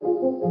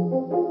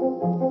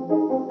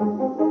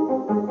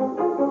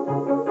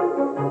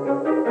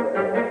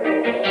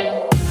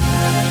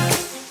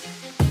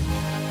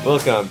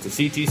Welcome to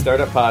CT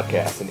Startup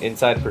Podcast, an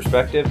inside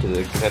perspective to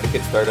the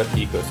Connecticut startup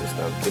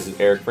ecosystem. This is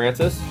Eric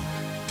Francis.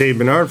 Dave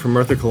Bernard from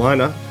North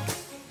Carolina.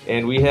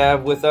 And we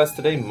have with us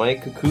today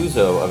Mike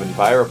Cucuzzo of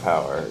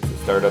EnviroPower. It's a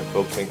startup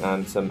focusing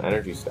on some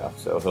energy stuff.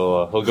 So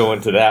he'll go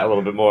into that a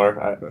little bit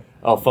more.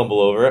 I'll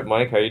fumble over it.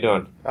 Mike, how are you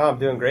doing? Oh, I'm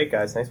doing great,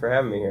 guys. Thanks for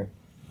having me here.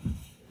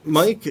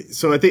 Mike,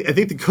 so I think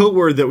the code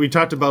word that we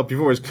talked about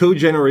before is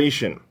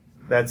cogeneration.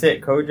 That's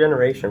it,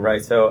 cogeneration,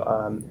 right? So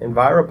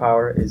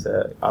EnviroPower is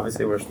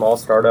obviously we're a small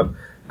startup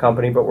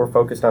company, but we're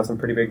focused on some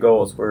pretty big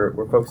goals.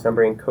 We're focused on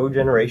bringing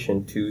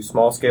cogeneration to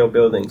small-scale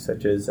buildings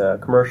such as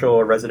commercial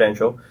or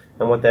residential.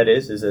 And what that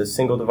is a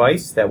single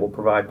device that will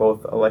provide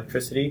both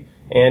electricity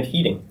and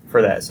heating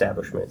for that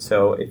establishment.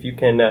 So if you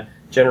can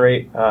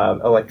generate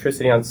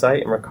electricity on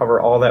site and recover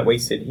all that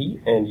wasted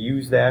heat and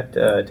use that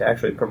to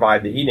actually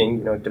provide the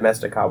heating,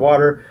 domestic hot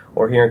water,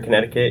 or here in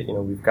Connecticut,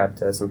 we've got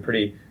some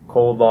pretty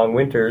cold, long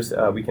winters,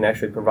 we can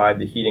actually provide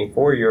the heating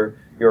for your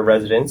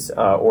residence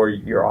or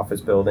your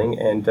office building,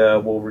 and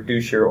will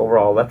reduce your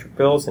overall electric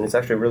bills, and it's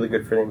actually really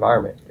good for the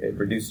environment. It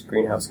reduces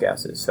greenhouse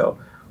gases. So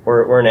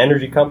we're an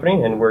energy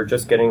company, and we're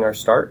just getting our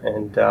start,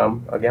 and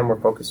again, we're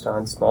focused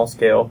on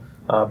small-scale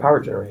power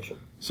generation.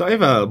 So I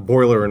have a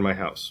boiler in my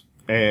house,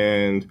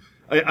 and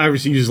I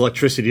obviously use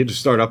electricity to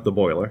start up the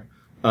boiler.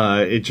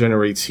 It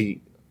generates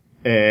heat,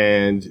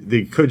 and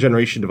the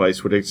cogeneration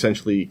device would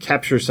essentially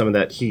capture some of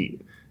that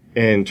heat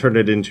and turn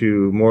it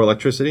into more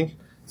electricity?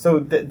 So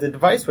the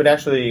device would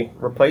actually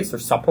replace or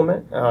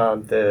supplement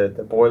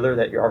the boiler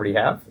that you already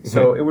have. Mm-hmm.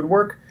 So it would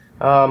work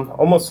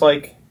almost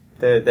like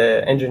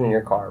the engine in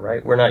your car,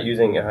 right? We're not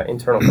using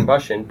internal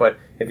combustion, but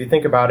if you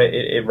think about it,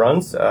 it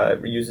runs,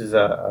 it uses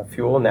a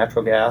fuel,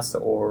 natural gas,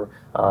 or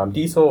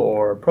diesel,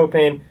 or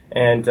propane,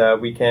 and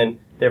we can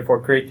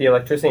therefore create the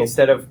electricity.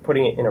 Instead of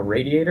putting it in a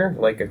radiator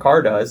like a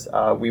car does,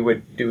 we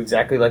would do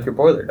exactly like your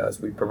boiler does.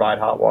 We provide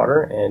hot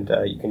water, and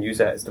you can use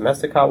that as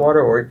domestic hot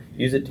water or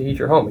use it to heat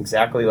your home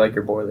exactly like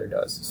your boiler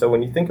does. So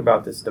when you think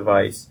about this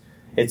device,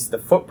 it's the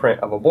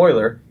footprint of a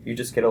boiler. You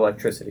just get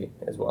electricity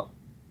as well.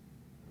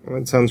 Well,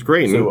 that sounds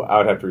great. So I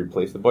would have to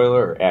replace the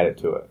boiler or add it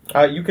to it?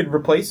 You could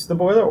replace the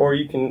boiler, or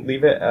you can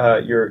leave it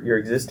your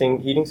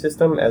existing heating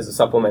system as a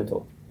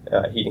supplemental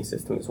heating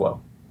system as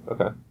well.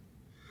 Okay.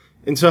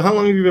 And so how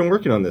long have you been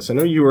working on this? I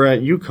know you were at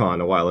UConn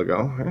a while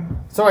ago. Right?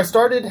 So I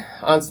started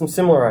on some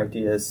similar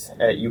ideas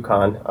at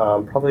UConn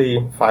probably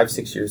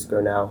 5-6 years ago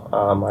now.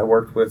 I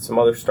worked with some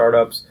other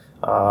startups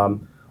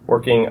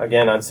working,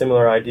 again, on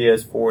similar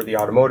ideas for the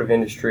automotive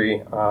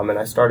industry, and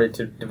I started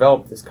to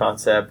develop this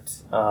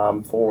concept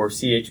for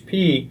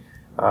CHP,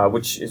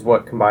 which is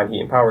what combined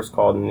heat and power is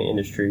called in the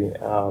industry,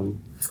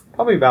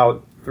 probably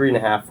about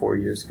 3.5-4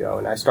 years ago.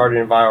 And I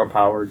started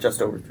EnviroPower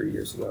just over 3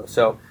 years ago.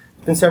 So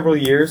it's been several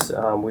years.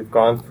 We've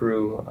gone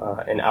through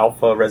an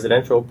alpha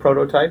residential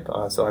prototype,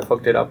 so I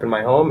hooked it up in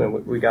my home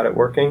and we got it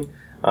working.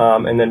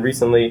 And then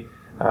recently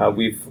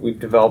we've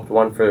developed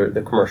one for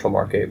the commercial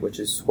market, which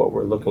is what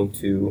we're looking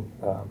to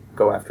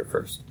go after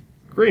first.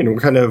 Great. And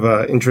what kind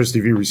of interest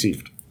have you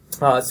received?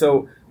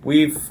 So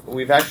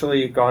we've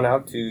actually gone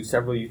out to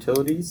several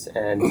utilities,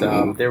 and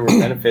there were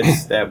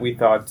benefits that we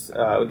thought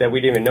that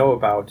we didn't even know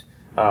about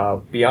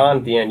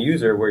beyond the end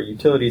user, where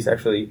utilities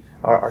actually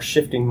are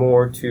shifting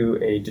more to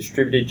a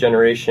distributed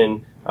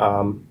generation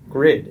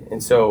grid.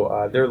 And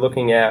so they're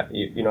looking at,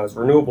 as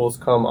renewables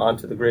come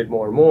onto the grid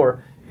more and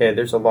more,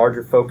 there's a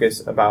larger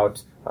focus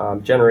about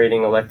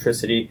generating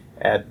electricity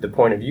at the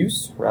point of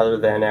use rather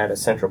than at a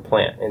central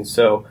plant. And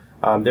so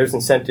there's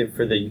incentive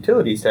for the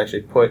utilities to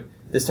actually put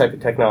this type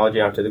of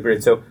technology onto the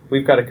grid. So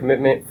we've got a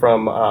commitment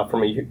from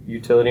a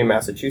utility in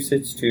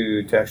Massachusetts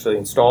to actually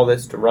install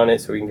this, to run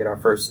it, so we can get our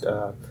first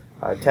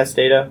test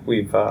data.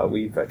 We've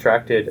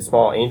attracted a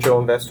small angel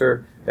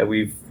investor that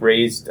we've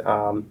raised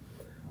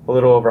a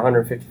little over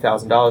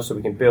 $150,000 so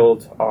we can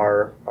build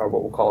our what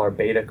we'll call our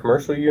beta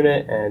commercial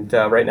unit. And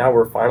right now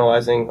we're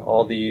finalizing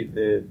all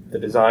the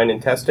design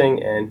and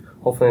testing, and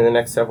hopefully in the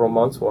next several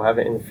months we'll have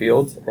it in the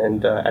field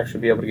and actually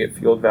be able to get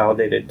field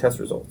validated test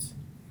results.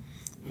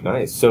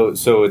 Nice. So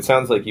it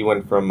sounds like you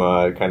went from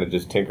kind of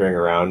just tinkering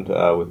around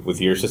with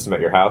your system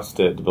at your house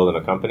to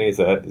building a company. Is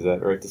that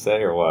right to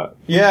say, or what?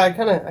 Yeah, I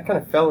kind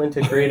of fell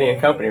into creating a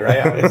company,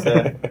 right? I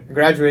was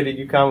graduated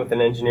UConn with an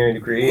engineering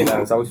degree, and I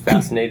was always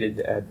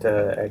fascinated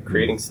at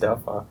creating stuff.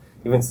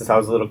 Even since I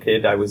was a little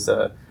kid,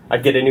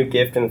 I'd get a new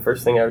gift, and the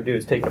first thing I would do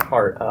is take it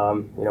apart.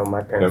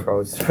 My parents were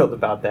always thrilled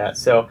about that.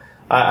 So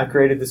I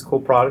created this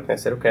cool product, and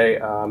I said, okay.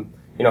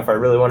 If I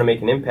really want to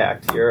make an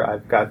impact here,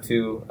 I've got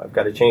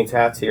to change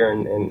hats here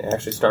and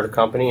actually start a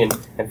company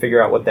and figure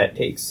out what that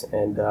takes.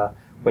 And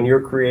when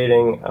you're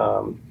creating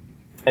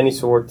any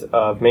sort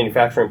of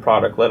manufacturing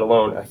product, let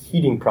alone a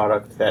heating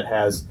product that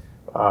has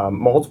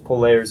multiple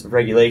layers of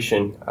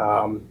regulation,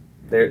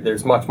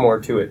 there's much more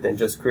to it than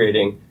just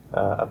creating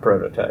a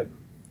prototype.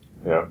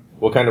 Yeah.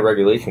 What kind of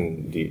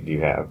regulation do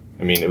you have?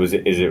 I mean, is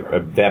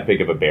it that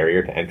big of a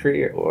barrier to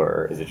entry,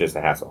 or is it just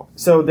a hassle?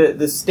 So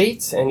the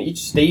states, and each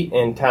state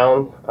and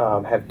town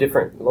have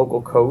different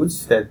local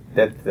codes that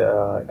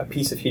a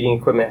piece of heating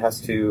equipment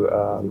has to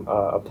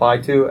apply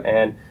to,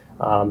 and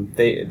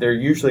they're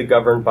usually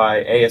governed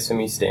by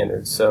ASME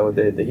standards. So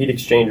the heat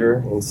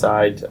exchanger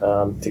inside,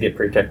 to get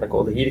pretty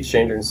technical, the heat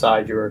exchanger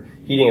inside your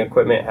heating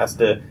equipment has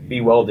to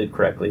be welded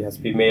correctly, has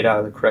to be made out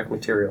of the correct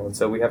material. And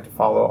so we have to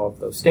follow all of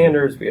those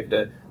standards. We have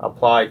to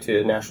apply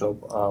to national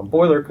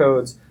boiler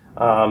codes.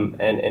 And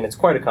it's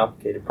quite a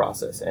complicated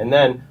process. And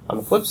then on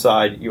the flip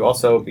side, you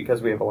also,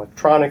 because we have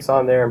electronics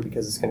on there and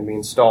because it's going to be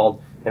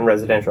installed in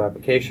residential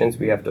applications,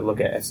 we have to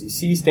look at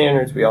FCC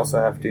standards. We also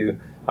have to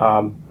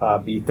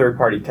be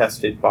third-party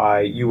tested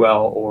by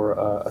UL or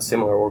a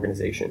similar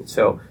organization.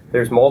 So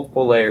there's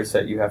multiple layers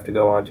that you have to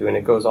go onto, and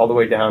it goes all the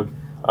way down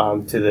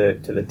to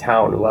the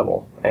town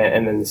level,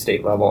 and then the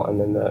state level, and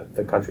then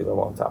the country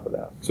level on top of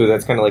that. So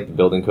that's kind of like the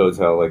building codes.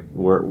 How like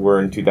we're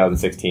in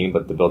 2016,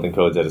 but the building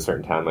codes at a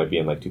certain time might be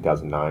in like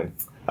 2009.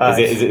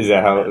 Is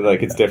that how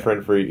like it's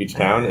different for each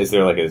town? Is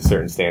there like a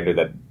certain standard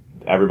that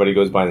everybody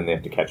goes by, and then they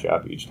have to catch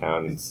up each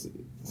town and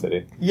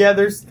city? Yeah,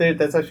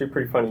 that's actually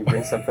pretty funny. You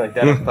bring something like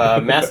that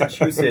up.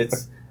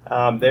 Massachusetts,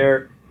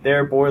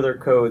 their boiler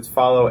codes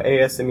follow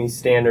ASME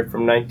standard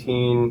from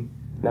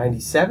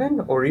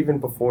 1997 or even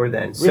before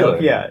then. So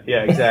really? yeah,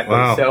 exactly.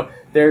 Wow. So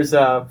there's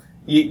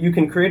you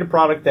can create a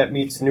product that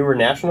meets newer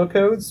national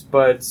codes,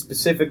 but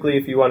specifically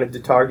if you wanted to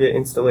target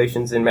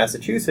installations in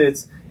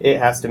Massachusetts, it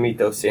has to meet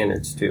those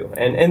standards too.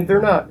 And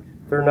they're not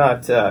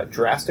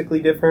drastically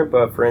different,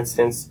 but for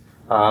instance,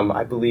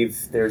 I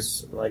believe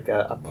there's like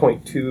a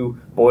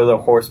 0.2 boiler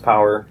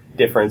horsepower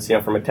difference,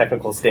 from a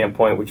technical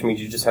standpoint, which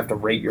means you just have to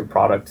rate your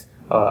product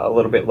a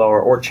little bit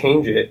lower or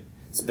change it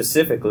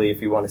specifically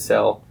if you want to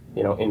sell,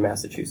 in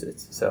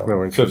Massachusetts. So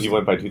if you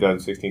went by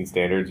 2016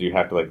 standards, you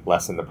have to like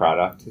lessen the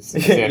product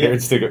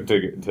standards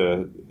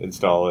to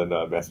install in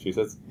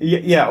Massachusetts.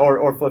 Yeah,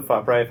 or flip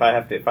flop, right?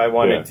 If I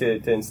wanted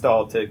to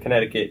install to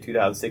Connecticut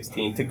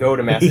 2016 to go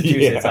to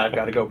Massachusetts, I've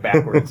got to go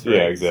backwards. Right?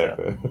 Yeah,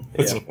 exactly.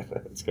 So,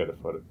 That's kind of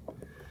funny.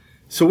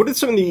 So what are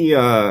some of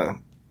the,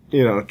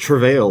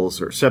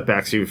 travails or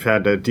setbacks you've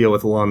had to deal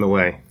with along the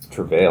way?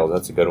 Travail,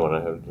 that's a good one. I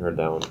haven't heard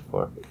that one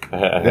before.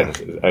 I had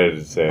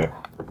to say.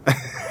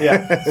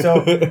 Yeah.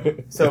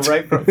 So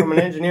right from an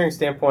engineering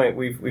standpoint,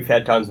 we've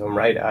had tons of them.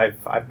 Right.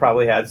 I've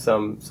probably had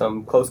some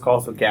close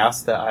calls with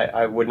gas that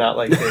I would not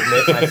like to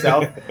admit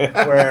myself.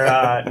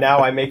 Where now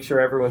I make sure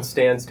everyone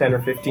stands 10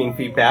 or 15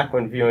 feet back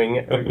when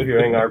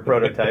viewing our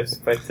prototypes.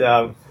 But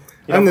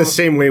I'm the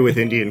same way with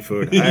Indian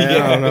food. I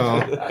don't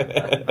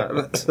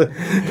know.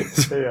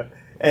 Yeah.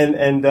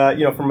 And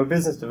from a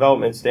business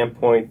development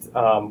standpoint,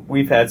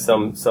 we've had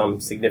some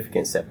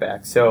significant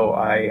setbacks. So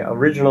I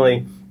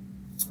originally,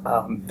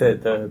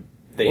 the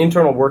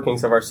internal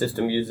workings of our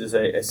system uses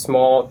a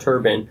small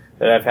turbine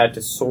that I've had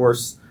to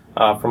source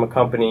from a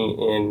company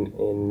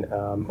in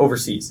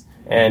overseas.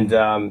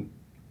 And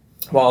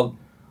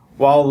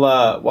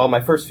while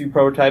my first few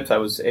prototypes I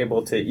was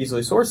able to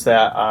easily source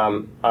that,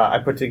 I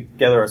put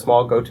together a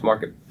small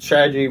go-to-market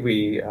strategy.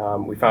 We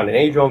found an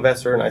angel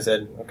investor, and I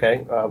said,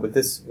 okay, with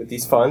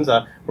these funds,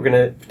 we're going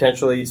to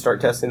potentially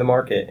start testing the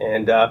market.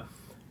 And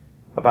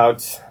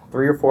about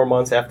 3 or 4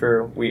 months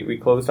after we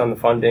closed on the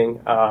funding,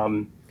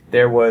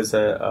 there was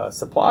a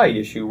supply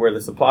issue where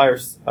the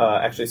suppliers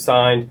actually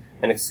signed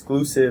an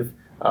exclusive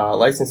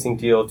licensing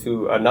deal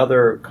to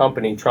another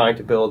company trying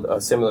to build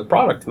a similar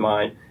product to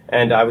mine.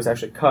 And I was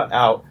actually cut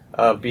out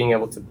of being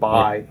able to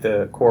buy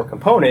the core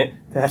component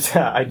that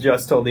I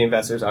just told the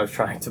investors I was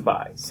trying to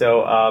buy.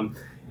 So,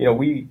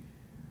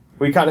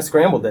 we kind of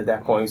scrambled at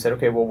that point. We said,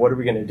 okay, well, what are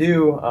we going to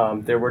do?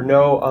 There were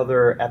no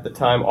other, at the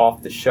time,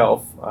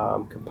 off-the-shelf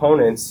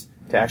components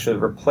to actually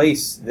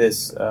replace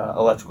this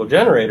electrical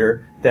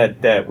generator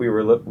that we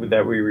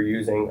were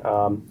using.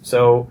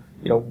 So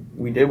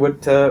we did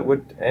what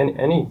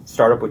any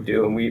startup would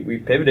do, and we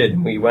pivoted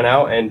and we went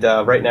out, and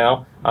right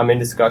now I'm in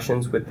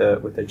discussions with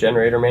the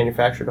generator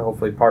manufacturer to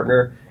hopefully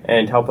partner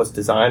and help us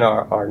design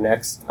our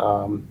next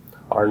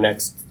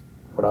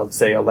what I would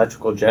say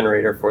electrical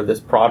generator for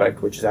this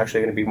product, which is actually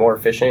going to be more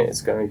efficient.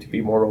 It's going to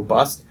be more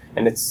robust,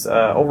 and it's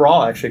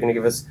overall actually going to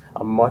give us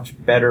a much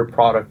better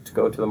product to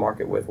go to the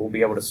market with. We'll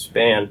be able to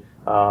span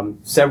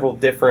several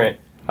different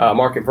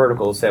market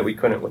verticals that we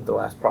couldn't with the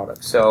last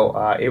product. So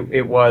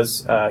it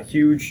was a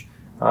huge,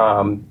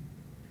 I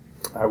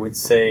would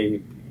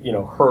say,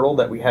 hurdle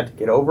that we had to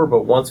get over.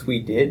 But once we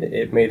did,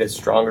 it made us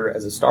stronger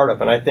as a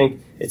startup. And I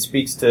think it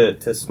speaks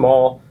to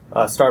small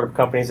startup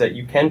companies that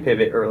you can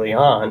pivot early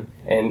on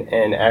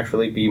and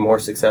actually be more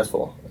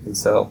successful. And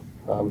so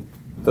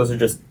those are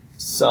just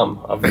some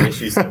of the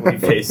issues that we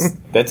faced.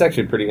 That's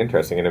actually pretty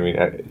interesting. And I mean,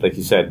 like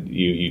you said,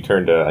 you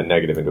turned a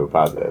negative into a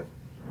positive.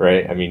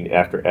 Right. I mean,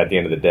 at the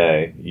end of the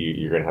day,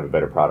 you're going to have a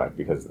better product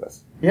because of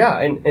this. Yeah,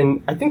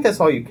 and I think that's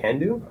all you can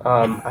do.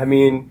 I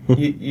mean,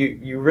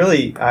 you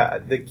really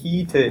the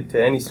key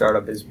to any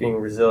startup is being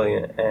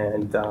resilient,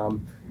 and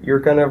you're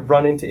going to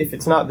run into, if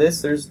it's not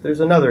this, there's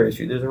another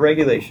issue. There's a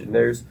regulation.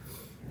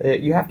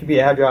 You have to be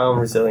agile and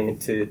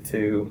resilient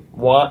to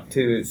want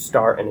to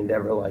start an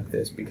endeavor like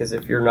this, because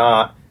if you're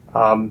not,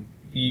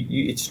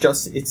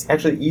 it's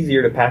actually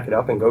easier to pack it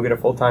up and go get a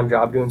full-time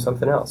job doing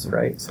something else,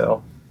 right?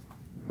 So.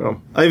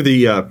 Well, I have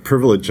the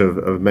privilege of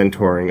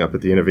mentoring up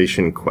at the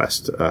Innovation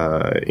Quest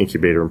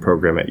incubator and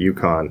program at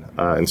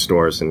UConn in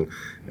Storrs, and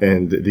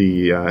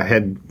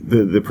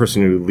the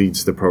person who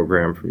leads the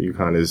program from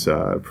UConn is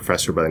a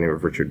professor by the name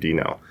of Richard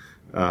Dino,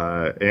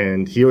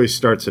 and he always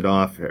starts it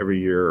off every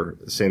year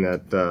saying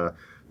that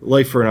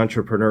life for an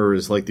entrepreneur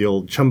is like the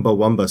old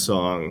Chumbawamba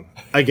song: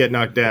 "I get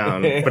knocked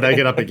down, but I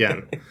get up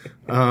again."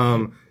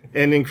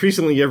 And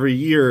increasingly every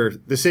year,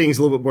 the saying's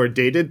a little bit more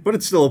dated, but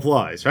it still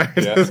applies, right?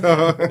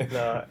 Yeah.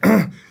 No,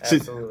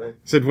 absolutely.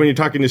 So when you're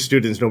talking to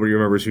students, nobody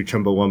remembers who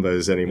Chumbawamba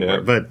is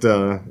anymore. Yeah.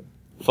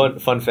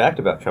 But fun fact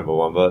about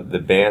Chumbawamba: the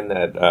band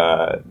that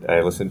I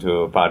listened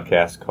to a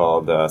podcast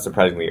called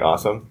Surprisingly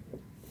Awesome,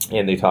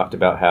 and they talked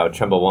about how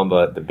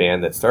Chumbawamba, the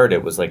band that started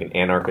it, was like an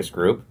anarchist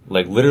group,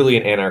 like literally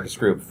an anarchist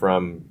group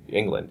from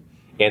England,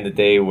 and that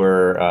they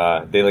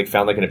were they like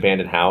found like an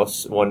abandoned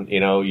house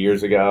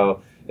years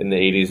ago in the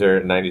 80s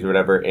or 90s or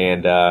whatever,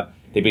 and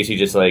they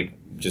basically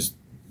just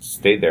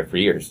stayed there for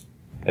years,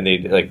 and they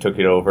like took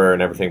it over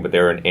and everything. But they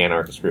were an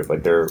anarchist group.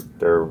 Like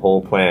their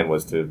whole plan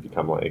was to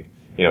become like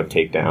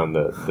take down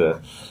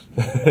the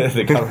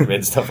the government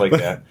and stuff like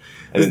that.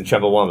 And then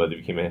Chumbawamba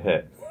became a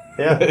hit.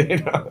 Yeah,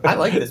 I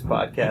like this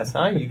podcast,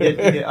 huh? You get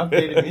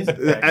updated music.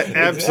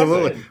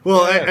 Absolutely. Exactly.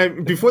 Well, I,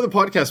 before the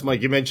podcast,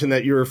 Mike, you mentioned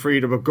that you were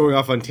afraid of going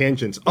off on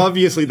tangents.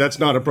 Obviously, that's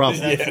not a problem.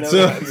 That's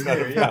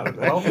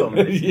welcome.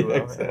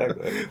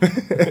 Exactly.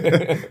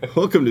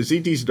 Welcome to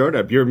CT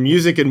Startup, your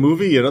music and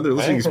movie and other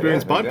listening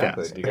experience podcast.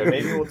 Exactly.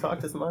 Maybe we'll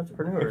talk to some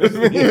entrepreneurs.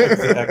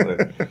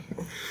 Exactly.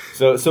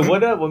 So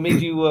what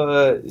made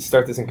you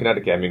start this in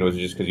Connecticut? I mean, was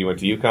it just because you went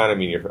to UConn? I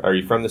mean, are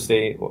you from the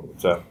state?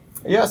 What's up?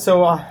 Yeah,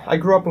 so I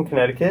grew up in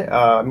Connecticut.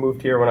 I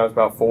moved here when I was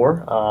about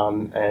 4,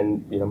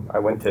 and I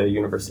went to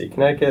University of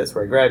Connecticut. That's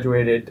where I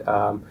graduated.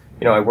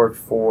 I worked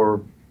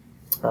for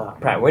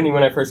Pratt & Whitney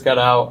when I first got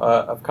out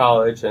of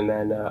college, and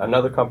then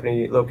another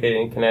company located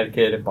in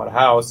Connecticut. I bought a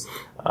house.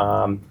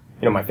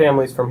 My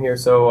family's from here,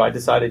 so I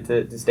decided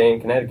to stay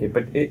in Connecticut.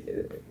 But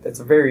that's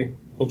a very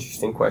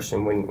interesting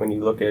question when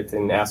you look at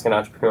and ask an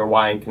entrepreneur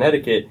why in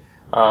Connecticut.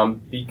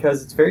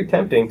 Because it's very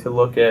tempting to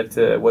look at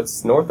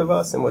what's north of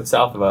us and what's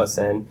south of us,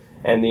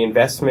 and the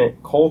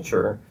investment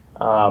culture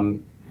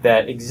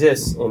that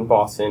exists in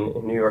Boston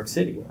and New York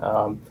City.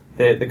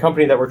 The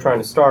company that we're trying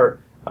to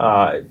start,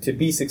 to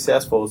be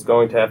successful, is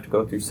going to have to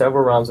go through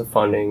several rounds of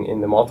funding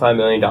in the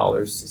multi-million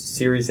dollars,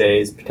 Series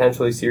A's,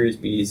 potentially Series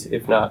B's,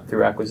 if not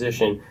through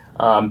acquisition.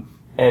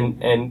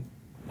 And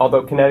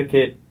although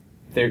Connecticut,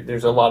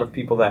 there's a lot of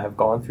people that have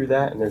gone through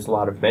that, and there's a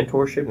lot of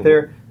mentorship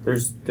there.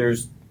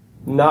 There's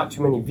not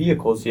too many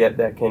vehicles yet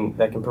that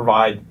can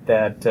provide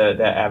that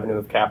avenue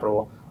of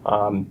capital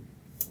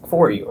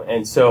for you.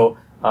 And so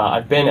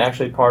I've been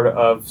actually part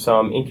of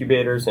some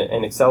incubators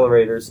and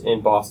accelerators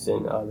in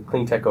Boston. The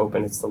Clean Tech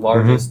Open, it's the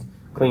largest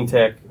clean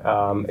tech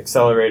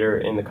accelerator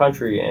in the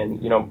country,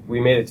 and we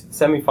made it to the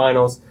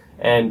semifinals.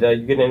 And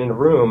you get in a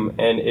room,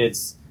 and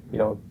it's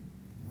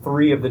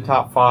 3 of the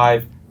top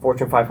 5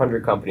 Fortune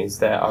 500 companies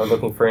that are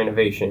looking for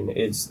innovation.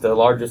 It's the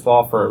largest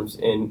law firms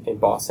in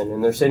Boston,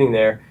 and they're sitting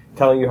there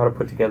telling you how to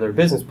put together a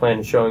business plan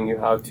and showing you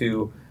how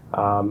to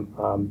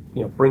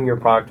bring your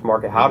product to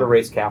market, how to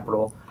raise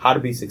capital, how to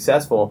be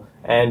successful.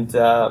 And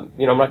I'm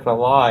not going to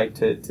lie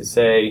to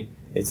say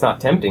it's not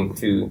tempting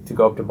to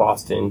go up to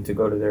Boston, to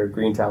go to their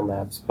Greentown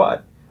labs.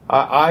 But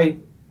I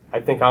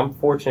think I'm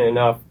fortunate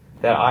enough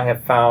that I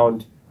have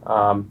found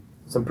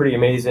some pretty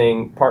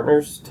amazing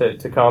partners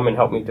to come and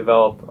help me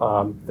develop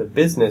the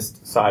business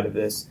side of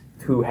this,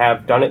 who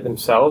have done it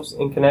themselves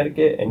in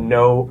Connecticut and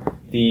know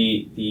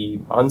the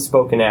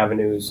unspoken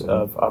avenues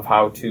of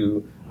how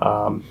to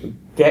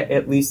get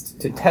at least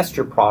to test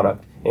your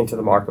product into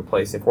the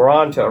marketplace if we're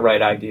on to a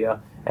right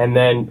idea, and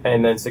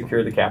then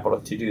secure the capital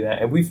to do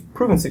that. And we've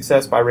proven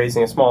success by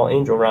raising a small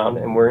angel round,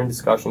 and we're in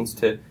discussions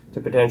to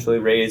potentially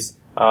raise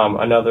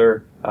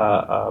another,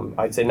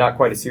 I'd say not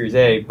quite a Series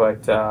A,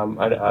 but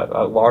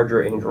a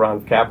larger angel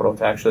round of capital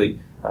to actually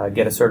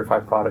get a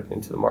certified product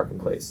into the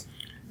marketplace.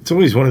 It's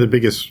always one of the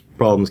biggest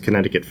problems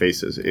Connecticut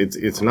faces.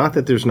 It's not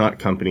that there's not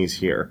companies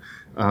here.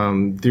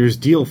 There's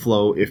deal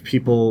flow if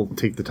people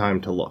take the time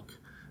to look.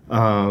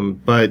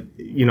 But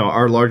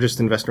our largest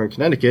investor in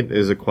Connecticut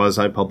is a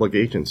quasi-public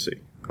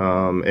agency.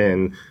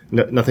 And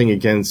nothing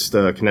against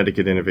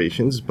Connecticut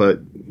Innovations, but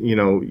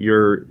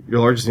your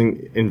largest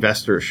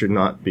investor should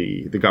not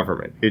be the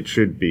government. It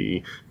should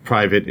be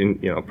private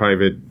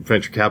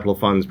venture capital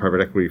funds,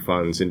 private equity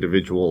funds,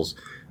 individuals,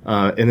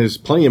 and there's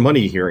plenty of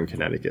money here in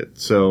Connecticut.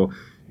 So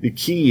the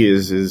key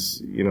is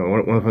one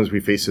of the problems we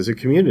face as a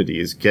community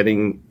is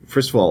getting,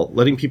 first of all,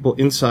 letting people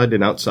inside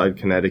and outside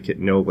Connecticut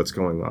know what's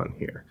going on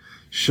here.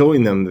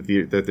 showing them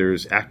that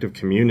there's active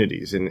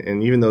communities.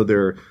 And even though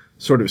they're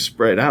sort of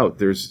spread out,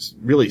 there's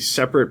really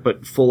separate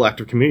but full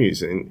active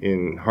communities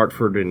in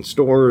Hartford and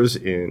Storrs,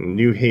 in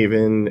New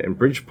Haven and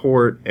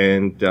Bridgeport,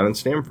 and down in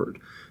Stamford.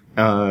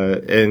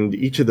 And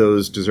each of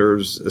those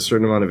deserves a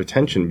certain amount of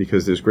attention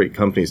because there's great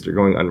companies that are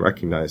going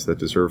unrecognized that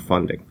deserve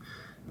funding.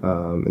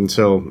 And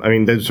so, I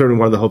mean, that's sort of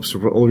one of the hopes.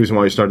 The only reason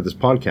why we started this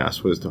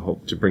podcast was to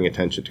hope to bring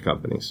attention to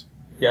companies.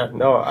 Yeah,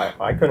 no,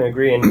 I couldn't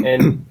agree.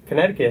 And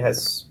Connecticut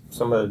has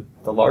some of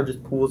the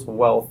largest pools of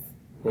wealth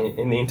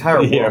in the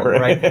entire world,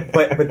 right?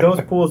 But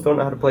those pools don't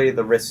know how to play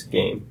the risk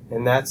game,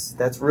 and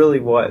that's really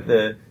what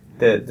the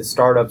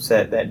startups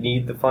that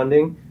need the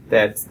funding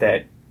that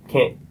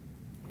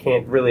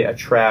can't really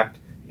attract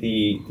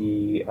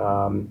the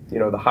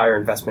higher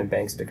investment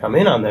banks to come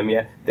in on them.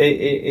 Yeah,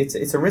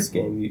 it's a risk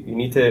game. You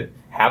need to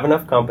have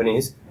enough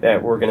companies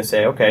that we're going to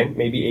say, okay,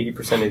 maybe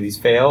 80% of these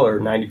fail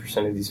or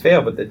 90% of these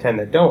fail, but the 10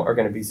 that don't are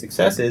going to be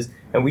successes,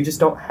 and we just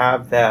don't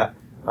have that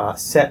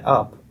set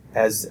up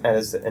as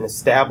an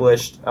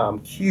established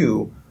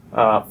queue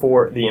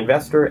for the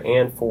investor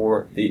and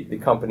for the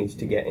companies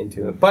to get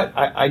into it. But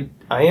I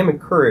am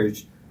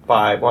encouraged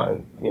by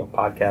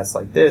podcasts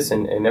like this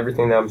and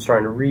everything that I'm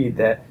starting to read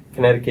that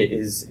Connecticut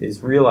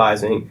is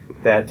realizing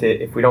that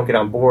if we don't get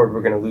on board,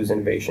 we're going to lose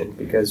innovation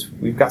because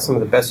we've got some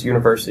of the best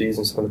universities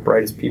and some of the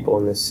brightest people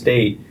in this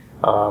state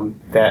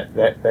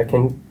that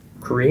can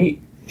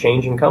create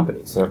changing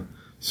companies. Yeah.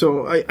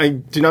 So I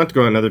did not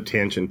go on another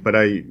tangent, but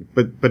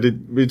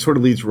it sort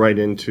of leads right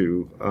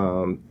into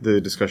the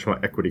discussion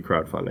about equity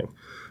crowdfunding.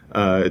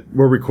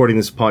 We're recording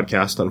this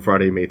podcast on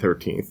Friday, May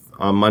 13th.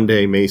 On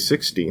Monday, May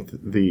 16th,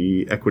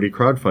 the equity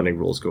crowdfunding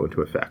rules go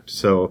into effect.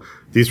 So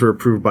these were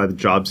approved by the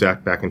Jobs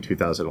Act back in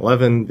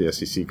 2011. The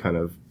SEC kind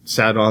of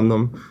sat on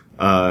them,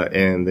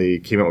 and they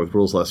came out with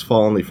rules last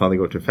fall, and they finally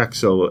go into effect.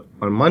 So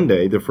on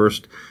Monday, the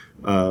first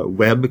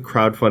web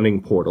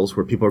crowdfunding portals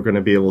where people are going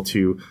to be able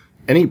to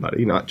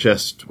anybody, not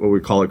just what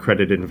we call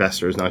accredited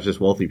investors, not just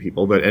wealthy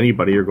people, but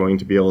anybody are going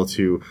to be able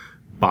to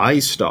buy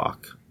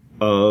stock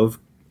of,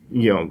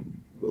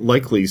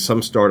 likely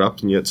some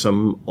startups and yet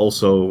some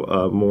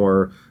also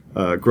more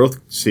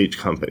growth stage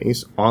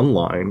companies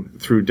online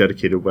through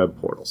dedicated web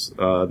portals.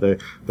 The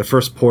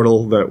first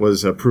portal that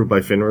was approved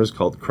by FINRA is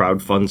called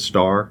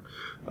CrowdFundStar.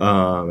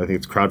 I think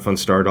it's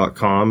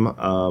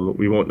crowdfundstar.com.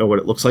 We won't know what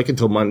it looks like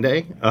until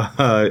Monday.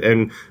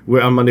 And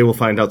on Monday we'll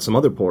find out some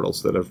other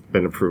portals that have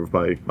been approved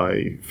by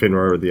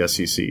FINRA or the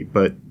SEC.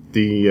 But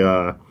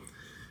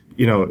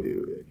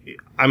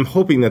I'm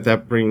hoping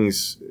that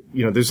brings,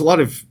 there's a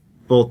lot of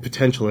both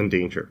potential and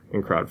danger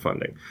in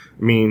crowdfunding.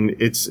 I mean,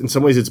 in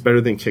some ways it's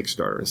better than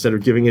Kickstarter. Instead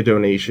of giving a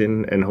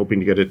donation and hoping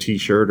to get a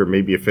t-shirt or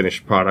maybe a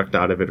finished product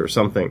out of it or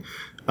something,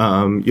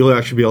 you'll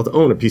actually be able to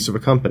own a piece of a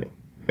company.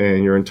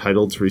 And you're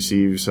entitled to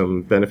receive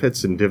some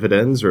benefits and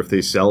dividends, or if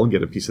they sell,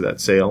 get a piece of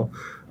that sale.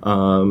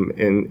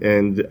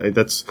 And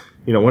that's,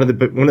 one of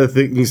the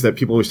things that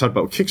people always talk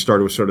about with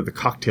Kickstarter was sort of the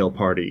cocktail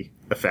party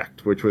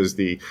effect, which was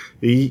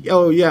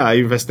oh yeah, I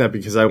invested in that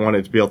because I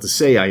wanted to be able to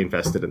say I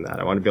invested in that.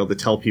 I wanted to be able to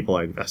tell people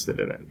I invested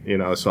in it,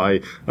 so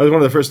I was one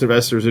of the first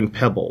investors in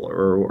Pebble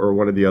or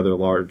one of the other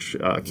large,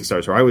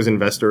 Kickstarters, or I was an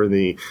investor in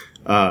the,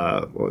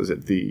 was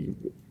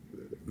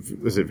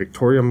it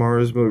Victoria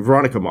Mars movie?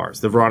 Veronica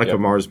Mars, the Veronica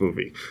Mars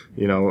movie,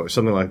 or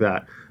something like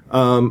that.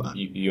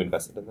 You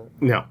invested in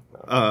that? No.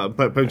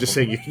 But I'm just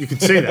saying you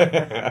could say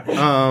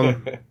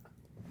that.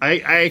 I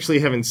actually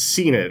haven't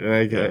seen it, and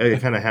I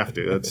kind of have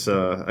to. That's,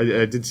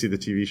 I did see the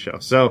TV show.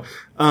 So,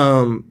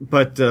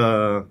 but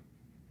now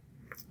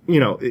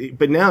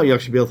you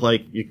actually be able to,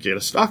 you get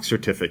a stock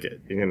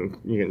certificate. You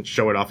can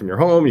show it off in your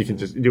home. You can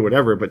just do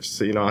whatever, but just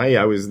say, hey,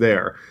 I was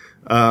there.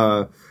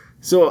 And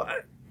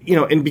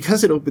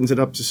because it opens it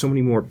up to so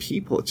many more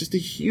people, it's just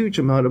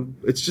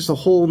it's just a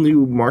whole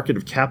new market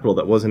of capital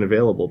that wasn't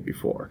available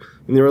before.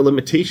 And there are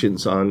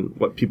limitations on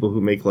what people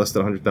who make less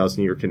than $100,000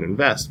 a year can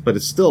invest, but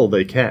it's still,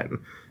 they can.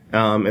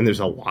 And there's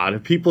a lot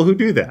of people who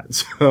do that.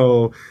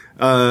 So,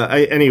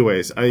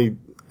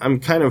 I'm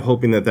kind of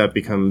hoping that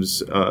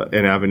becomes,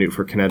 an avenue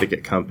for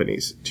Connecticut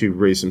companies to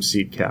raise some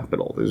seed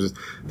capital.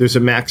 There's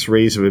a max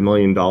raise of $1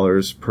 million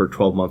per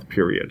 12-month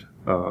period.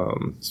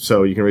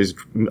 So you can raise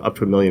up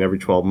to $1 million every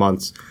 12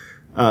 months.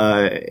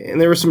 And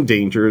there are some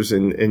dangers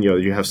and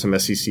you have some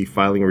SEC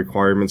filing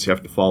requirements you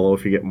have to follow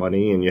if you get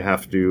money, and you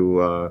have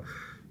to,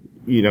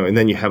 and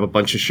then you have a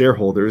bunch of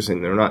shareholders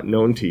and they're not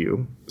known to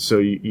you. So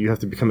you have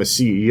to become a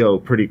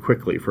CEO pretty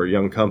quickly for a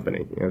young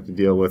company. You have to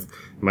deal with,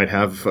 you might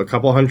have a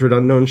couple hundred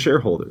unknown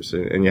shareholders,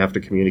 and you have to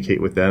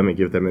communicate with them and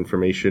give them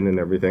information and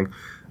everything,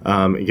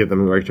 and give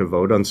them the right to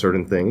vote on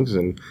certain things.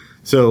 And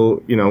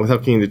so,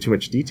 without getting into too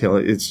much detail,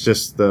 it's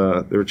just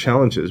there are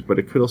challenges, but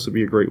it could also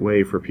be a great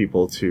way for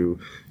people to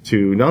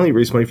not only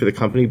raise money for the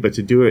company, but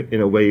to do it in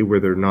a way where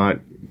they're not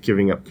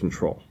giving up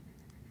control.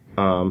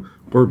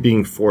 Or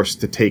being forced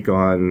to take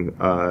on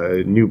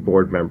new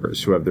board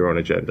members who have their own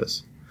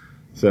agendas.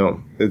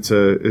 So it's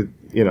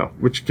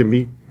which can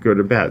be good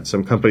or bad.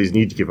 Some companies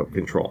need to give up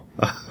control,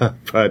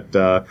 but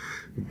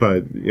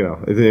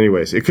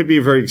anyways, it could be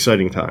a very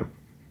exciting time.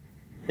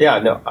 Yeah,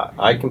 no,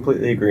 I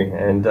completely agree,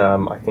 and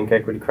I think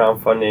equity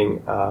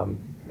crowdfunding,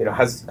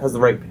 has the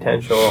right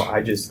potential.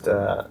 I just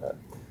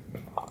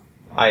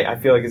I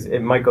feel like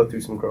it might go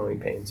through some growing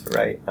pains,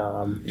 right?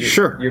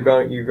 Sure. You're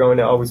going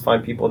to always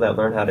find people that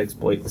learn how to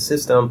exploit the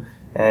system,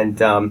 and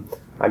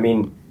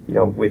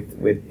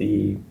with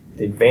the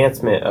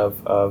advancement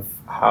of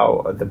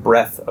how the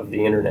breadth of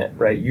the internet,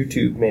 right?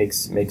 YouTube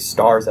makes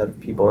stars out of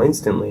people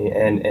instantly,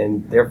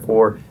 and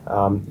therefore,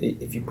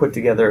 if you put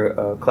together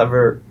a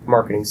clever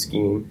marketing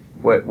scheme,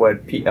 what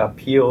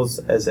appeals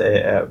as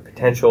a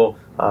potential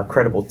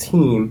credible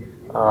team,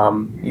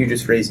 you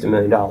just raised $1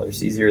 million,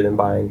 easier than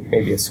buying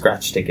maybe a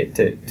scratch ticket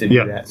to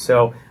do that.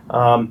 So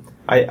I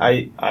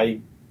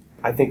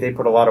think they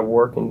put a lot of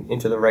work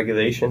into the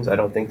regulations. I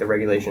don't think the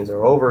regulations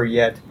are over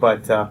yet,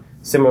 but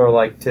similar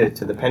like to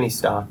the penny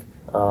stock,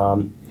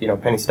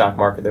 penny stock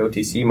market, the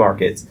OTC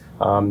markets,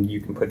 you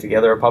can put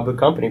together a public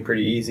company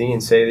pretty easy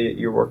and say that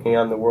you're working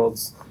on the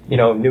world's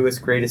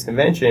newest, greatest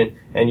invention,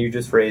 and you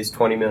just raised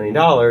 $20 million,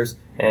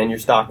 and your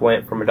stock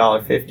went from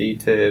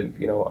 $1.50 to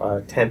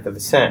a tenth of a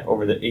cent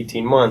over the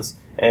 18 months,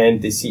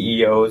 and the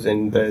CEOs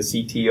and the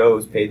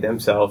CTOs paid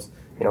themselves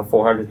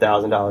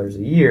 $400,000 a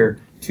year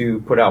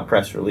to put out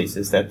press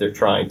releases that they're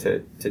trying to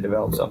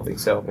develop something.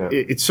 So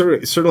it's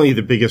certainly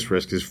the biggest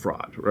risk is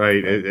fraud,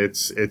 right?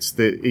 It's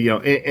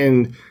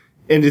the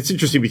and it's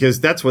interesting because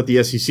that's what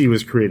the SEC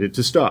was created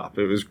to stop.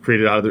 It was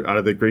created out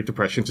of the Great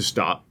Depression to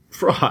stop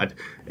fraud,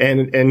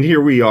 and here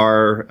we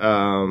are,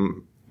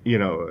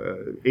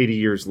 80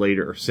 years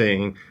later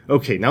saying,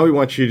 okay, now we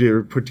want you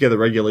to put together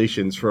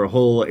regulations for a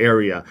whole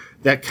area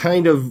that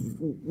kind of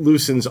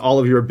loosens all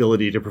of your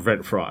ability to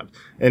prevent fraud.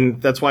 And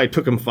that's why it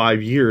took them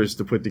 5 years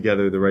to put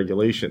together the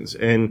regulations.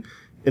 And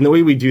the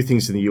way we do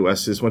things in the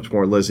U.S. is much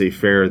more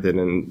laissez-faire than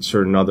in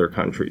certain other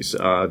countries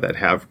that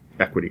have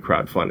equity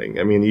crowdfunding.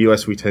 I mean, in the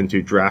U.S., we tend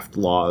to draft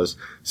laws,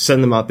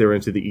 send them out there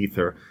into the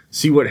ether,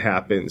 see what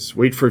happens,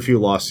 wait for a few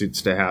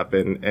lawsuits to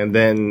happen, and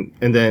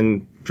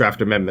then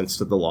draft amendments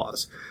to the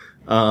laws.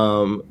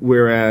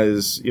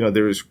 Whereas,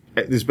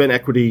 there's been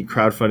equity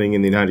crowdfunding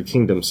in the United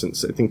Kingdom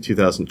since, I think,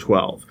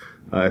 2012.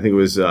 I think it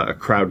was,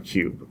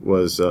 Crowdcube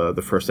was,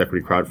 the first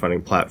equity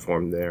crowdfunding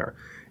platform there.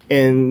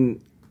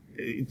 And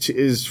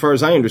as far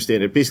as I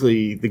understand it,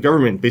 basically, the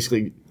government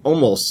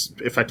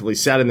almost effectively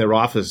sat in their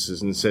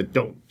offices and said,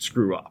 don't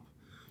screw up.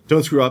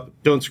 Don't screw up.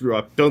 Don't screw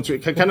up. Don't screw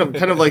kind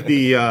of like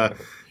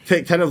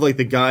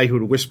the guy who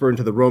would whisper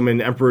into the Roman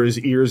emperor's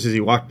ears as he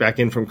walked back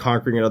in from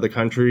conquering another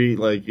country,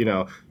 like,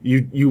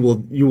 you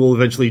will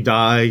eventually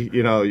die,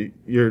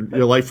 your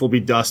life will be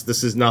dust,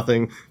 this is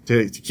nothing,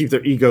 to keep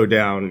their ego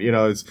down.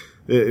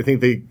 I think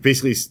they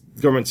basically,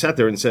 the government sat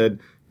there and said,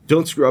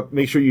 don't screw up,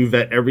 make sure you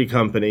vet every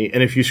company,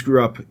 and if you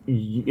screw up,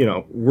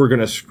 we're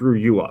gonna screw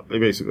you up,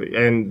 basically.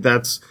 And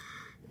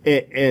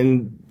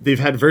they've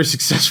had very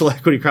successful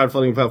equity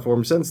crowdfunding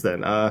platforms since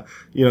then.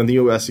 In the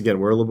U.S., again,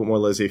 we're a little bit more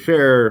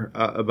laissez-faire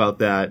about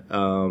that.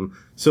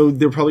 So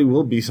there probably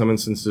will be some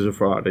instances of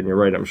fraud, and you're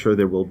right, I'm sure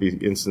there will be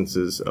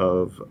instances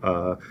of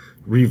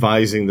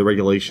revising the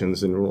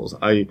regulations and rules.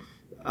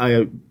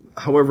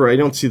 However, I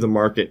don't see the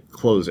market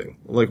closing.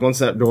 Like, once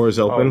that door is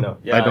open,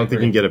 I don't think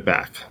you can get it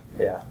back.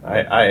 Yeah,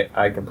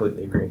 I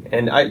completely agree.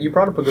 And you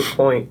brought up a good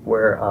point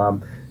where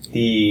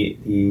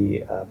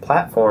the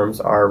platforms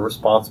are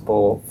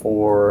responsible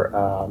for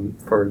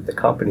the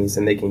companies,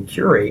 and they can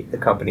curate the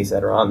companies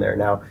that are on there.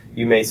 Now,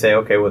 you may say,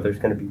 okay, well, there's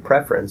going to be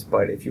preference,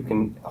 but if you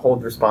can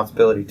hold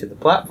responsibility to the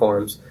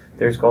platforms,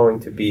 there's going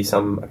to be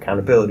some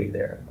accountability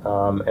there.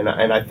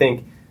 And I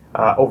think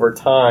over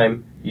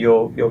time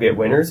you'll get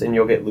winners and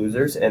you'll get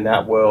losers, and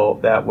that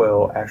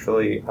will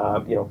actually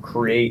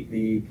create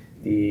the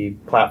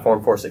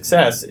platform for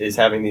success is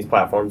having these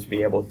platforms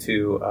be able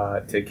to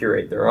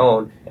curate their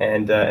own,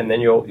 and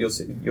then you'll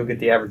get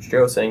the average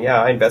Joe saying,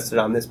 yeah, I invested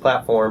on this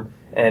platform,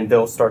 and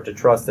they'll start to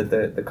trust that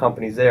the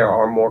companies there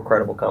are more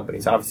credible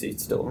companies. Obviously,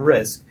 it's still a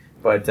risk,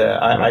 but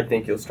I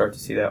think you'll start to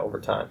see that over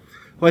time.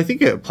 Well, I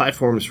think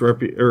platforms,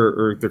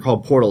 or they're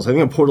called portals. I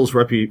think a portal's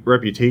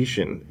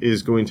reputation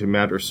is going to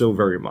matter so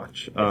very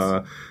much.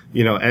 Yes.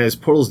 As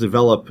portals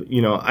develop,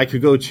 I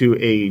could go to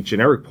a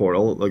generic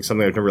portal, like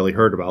something I've never really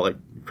heard about, like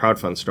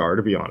CrowdFundStar,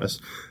 to be honest.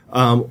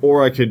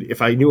 Or I could,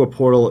 if I knew a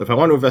portal, if I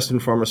want to invest in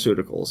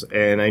pharmaceuticals,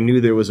 and I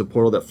knew there was a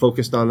portal that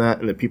focused on that,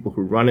 and the people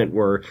who run it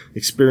were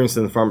experienced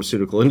in the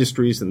pharmaceutical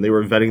industries, and they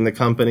were vetting the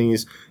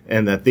companies,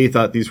 and that they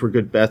thought these were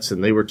good bets,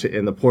 and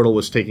and the portal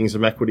was taking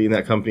some equity in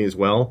that company as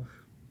well.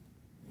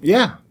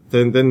 Yeah,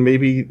 then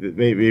maybe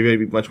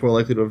much more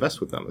likely to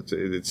invest with them.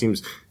 It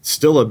seems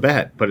still a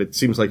bet, but it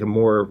seems like a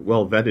more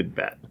well-vetted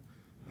bet.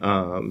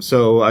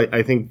 So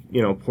I think,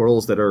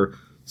 portals that are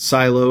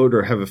siloed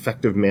or have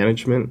effective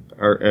management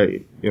are,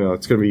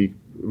 it's going to be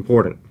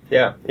important.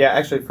 Yeah.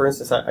 Actually, for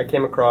instance, I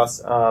came across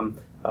a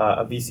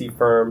VC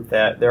firm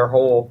that their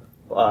whole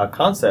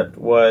concept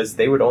was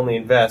they would only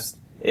invest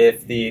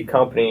if the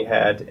company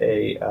had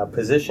a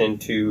position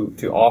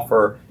to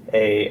offer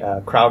a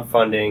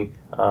crowdfunding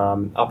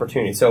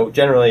opportunity. So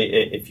generally,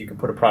 if you could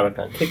put a product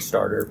on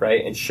Kickstarter,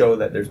 right, and show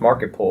that there's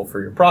market pull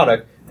for your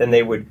product, then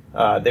they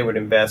would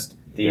invest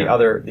the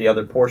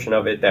other portion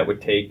of it that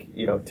would take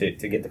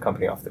to get the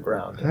company off the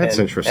ground. That's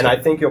interesting. And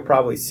I think you'll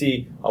probably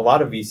see a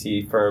lot of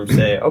VC firms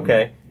say,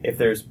 okay, if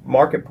there's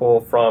market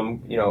pull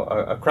from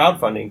a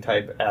crowdfunding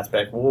type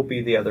aspect, we'll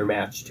be the other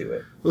match to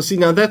it. Well, see,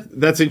 now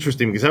that's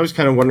interesting because I was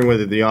kind of wondering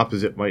whether the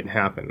opposite might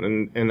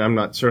happen, and I'm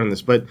not certain on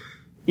this, but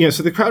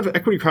so the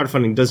equity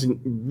crowdfunding doesn't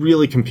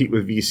really compete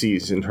with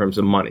VCs in terms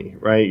of money,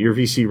 right? Your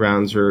VC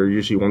rounds are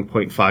usually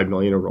 1.5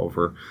 million or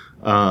over,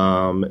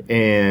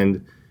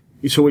 and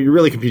so what you're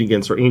really competing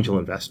against are angel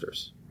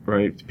investors,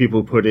 right?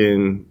 People who put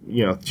in,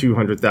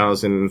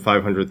 200,000,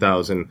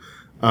 500,000.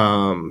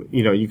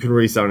 You can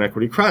raise that on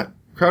equity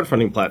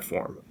crowdfunding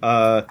platform.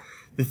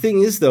 The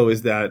thing is, though,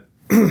 is that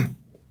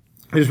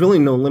there's really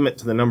no limit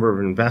to the number of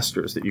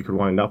investors that you could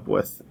wind up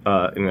with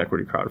in an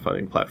equity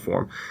crowdfunding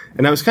platform.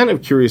 And I was kind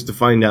of curious to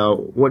find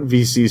out what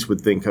VCs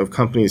would think of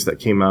companies that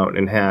came out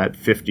and had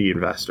 50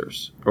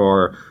 investors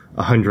or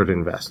 100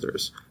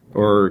 investors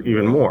or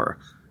even more.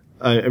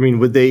 I mean,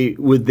 would they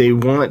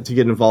want to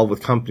get involved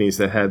with companies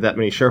that had that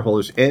many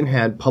shareholders and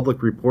had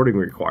public reporting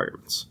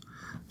requirements?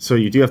 So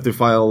you do have to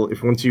file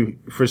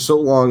for so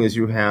long as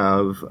you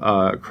have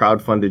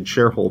crowdfunded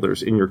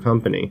shareholders in your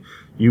company,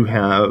 you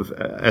have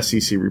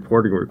SEC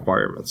reporting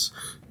requirements.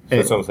 So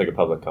it's almost like a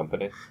public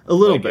company. A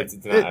little bit.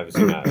 It's not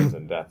obviously not as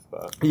in depth,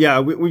 but yeah,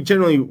 we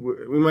generally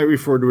might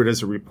refer to it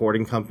as a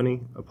reporting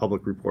company, a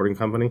public reporting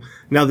company.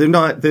 Now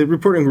the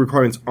reporting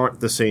requirements aren't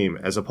the same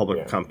as a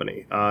public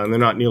company, and they're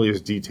not nearly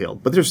as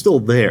detailed, but they're still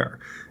there.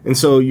 And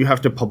so you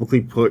have to publicly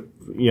put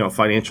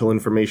financial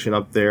information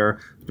up there,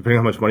 depending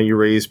on how much money you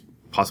raise,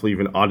 possibly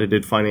even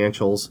audited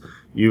financials.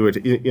 You would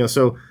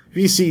so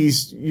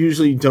VCs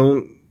usually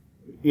don't.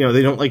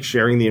 They don't like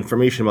sharing the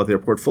information about their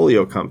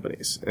portfolio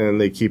companies, and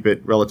they keep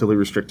it relatively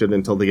restricted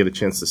until they get a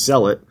chance to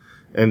sell it,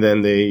 and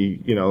then they,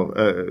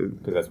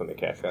 because that's when they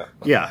cash out.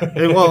 Yeah,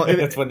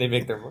 that's when they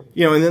make their money.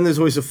 And then there's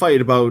always a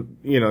fight about,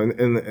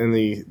 and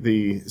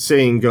the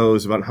saying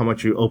goes about how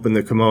much you open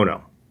the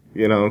kimono,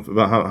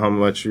 about how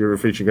much you're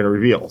afraid you're going to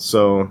reveal.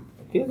 So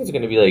I feel like there's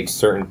going to be like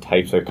certain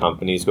types of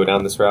companies go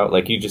down this route.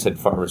 Like you just said,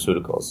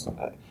 pharmaceuticals.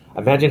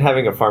 Imagine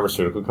having a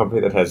pharmaceutical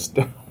company that has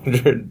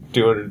 100,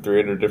 200,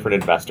 300 different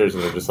investors,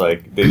 and they're just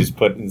like, they just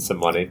put in some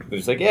money. They're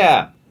just like,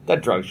 yeah,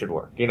 that drug should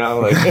work, So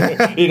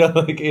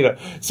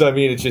I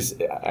mean, it's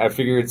just, I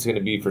figure it's going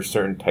to be for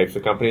certain types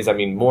of companies. I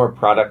mean, more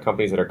product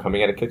companies that are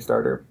coming out of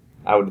Kickstarter.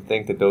 I would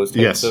think that those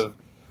types of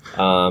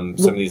some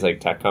of these like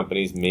tech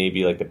companies,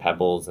 maybe like the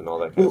Pebbles and all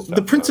that kind of stuff.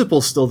 The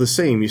principle's still the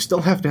same. You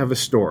still have to have a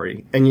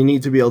story, and you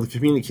need to be able to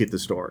communicate the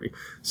story.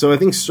 So I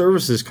think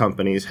services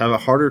companies have a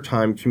harder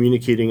time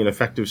communicating an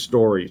effective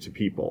story to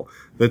people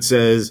that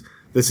says,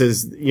 this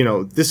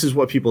is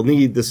what people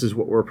need, this is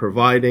what we're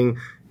providing.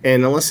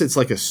 And unless it's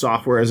like a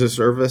software as a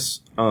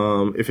service,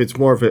 if it's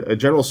more of a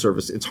general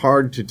service, it's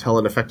hard to tell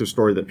an effective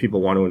story that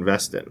people want to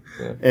invest in.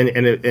 Yeah. And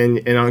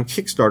on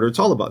Kickstarter, it's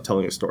all about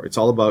telling a story. It's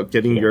all about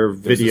getting your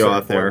video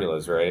out there.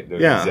 Formulas, right?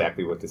 There's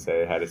exactly what to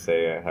say, how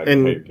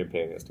your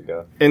campaign has to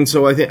go. And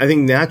so I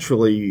think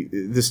naturally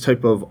this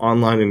type of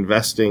online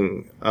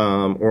investing,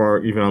 or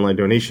even online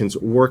donations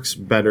works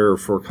better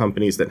for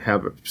companies that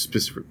have a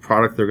specific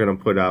product they're going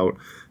to put out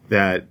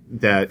that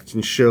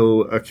can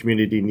show a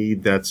community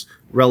need that's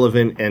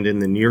relevant and in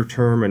the near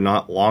term and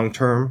not long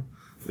term.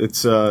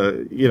 It's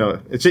it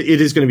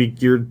is going to be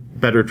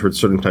geared better towards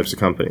certain types of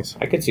companies.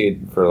 I could see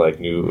it for like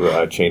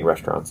new chain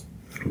restaurants.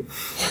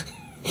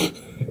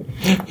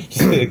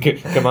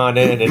 Just come on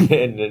in and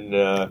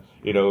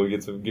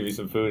give you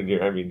some food. And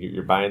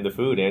you're buying the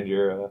food and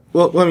you're.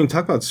 Well, I mean,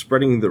 talk about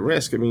spreading the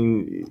risk. I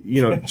mean,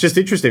 just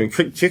interesting.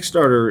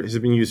 Kickstarter has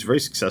been used very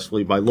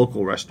successfully by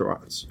local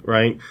restaurants,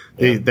 right?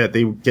 That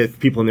they get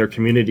people in their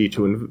community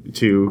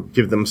to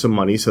give them some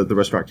money so that the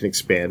restaurant can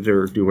expand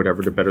or do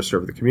whatever to better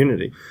serve the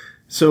community.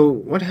 So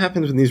what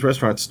happens when these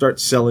restaurants start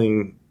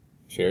selling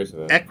shares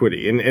of it.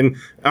 Equity, and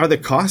are the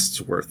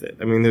costs worth it?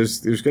 I mean, there's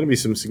going to be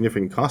some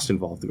significant cost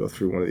involved to go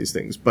through one of these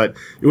things, but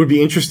it would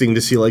be interesting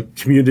to see like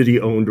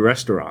community-owned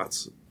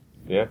restaurants.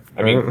 Yeah,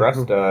 I mean,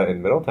 Crust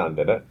in Middletown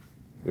did it.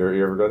 You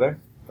ever go there?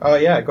 Oh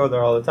yeah, I go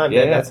there all the time.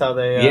 Yeah, that's how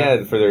they.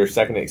 Yeah, for their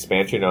second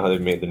expansion, how they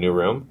made the new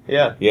room.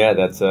 Yeah,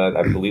 that's.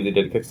 I believe they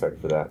did a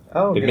Kickstarter for that.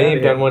 Oh, they may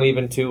have done one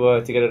even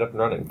to get it up and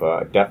running,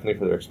 but definitely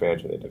for their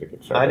expansion, they did a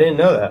Kickstarter. I didn't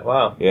know that.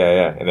 Wow.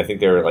 Yeah, and I think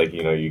they were like,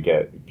 you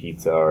get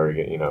pizza or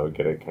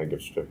get a kind of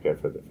gift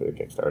certificate for the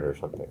Kickstarter or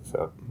something.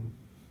 So,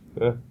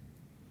 yeah.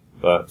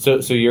 But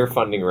so your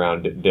funding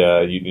round,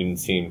 you didn't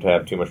seem to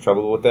have too much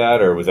trouble with that,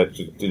 or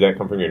did that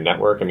come from your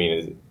network? I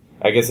mean,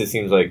 I guess it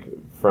seems like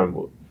from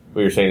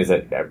what you're saying is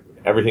that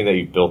everything that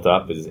you've built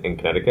up is in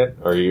Connecticut,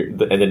 and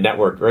the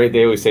network, right?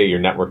 They always say your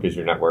network is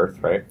your net worth,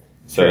 right?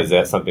 So Is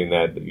that something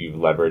that you've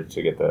leveraged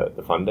to get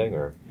the funding,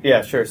 or?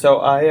 Yeah, sure.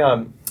 So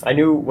I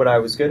knew what I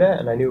was good at,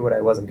 and I knew what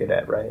I wasn't good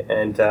at, right?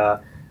 And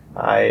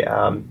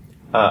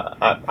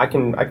I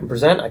can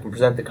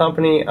present the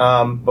company,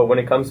 but when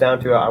it comes down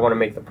to it, I want to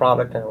make the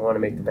product, and I want to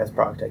make the best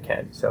product I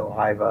can. So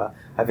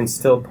I've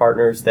instilled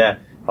partners that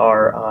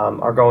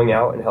are going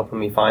out and helping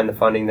me find the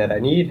funding that I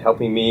need,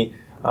 helping me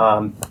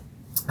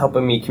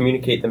helping me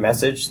communicate the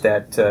message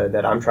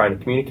that I'm trying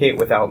to communicate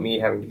without me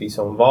having to be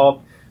so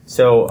involved.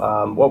 So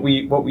what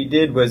we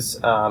did was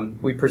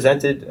we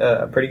presented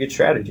a pretty good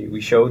strategy.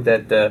 We showed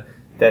that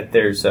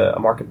there's a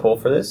market pull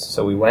for this.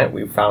 So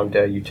we found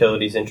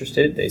utilities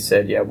interested. They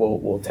said, yeah,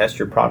 we'll test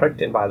your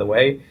product. And by the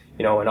way,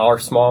 in our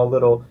small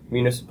little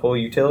municipal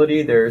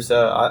utility, there's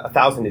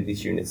 1,000 of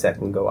these units that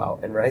can go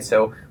out. And right,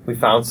 so we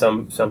found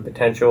some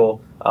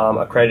potential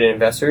accredited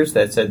investors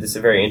that said this is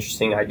a very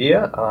interesting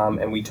idea,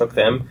 and we took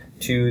them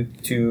to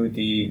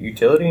the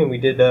utility and we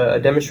did a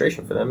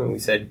demonstration for them. And we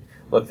said,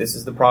 look, this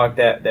is the product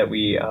that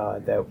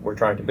we're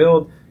trying to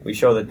build. We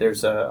show that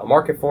there's a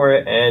market for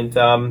it,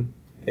 and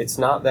it's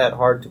not that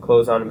hard to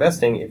close on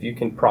investing if you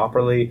can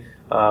properly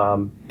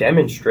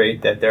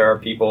demonstrate that there are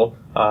people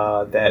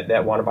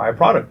that want to buy a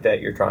product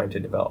that you're trying to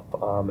develop.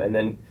 And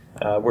then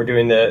we're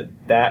doing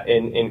that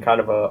in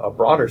kind of a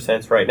broader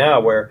sense right now,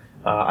 where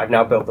I've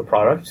now built the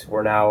product.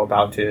 We're now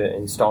about to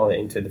install it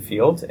into the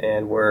field,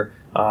 and we're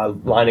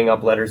lining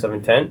up letters of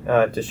intent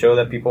to show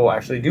that people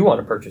actually do want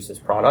to purchase this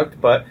product.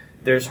 But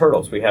there's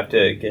hurdles. We have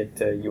to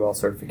get UL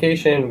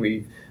certification.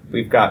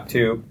 We've got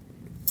to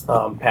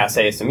pass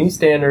ASME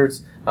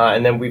standards,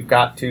 and then we've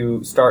got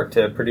to start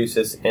to produce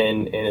this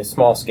in a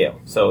small scale.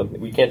 So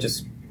we can't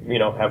just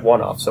have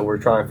one-off. So we're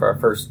trying for our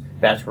first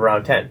batch of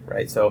around 10,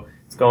 right? So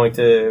it's going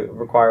to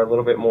require a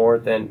little bit more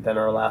than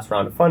our last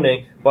round of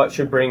funding, but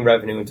should bring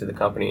revenue into the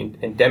company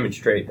and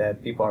demonstrate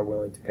that people are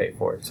willing to pay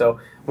for it.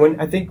 So when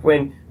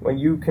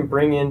you can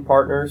bring in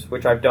partners,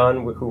 which I've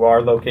done, who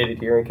are located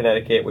here in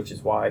Connecticut, which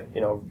is why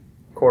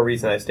core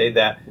reason I stayed,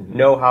 that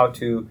know how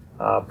to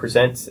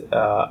present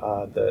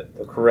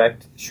the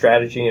correct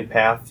strategy and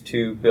path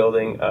to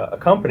building a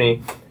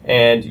company,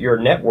 and your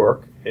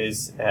network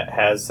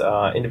has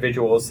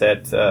individuals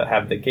that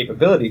have the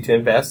capability to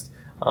invest,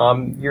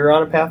 you're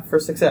on a path for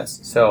success.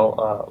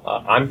 So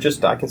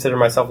I consider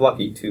myself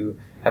lucky to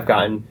have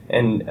gotten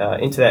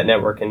into that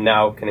network, and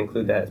now can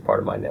include that as part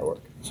of my network.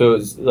 So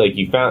it's like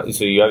you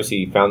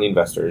obviously found the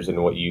investors,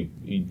 and what you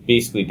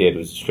basically did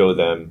was show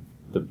them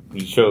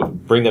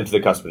bring them to the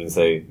customer and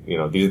say,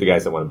 these are the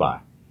guys that want to buy,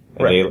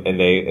 and right.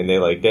 they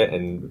liked it.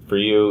 And for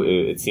you,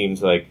 it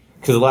seems like,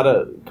 because a lot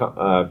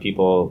of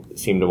people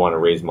seem to want to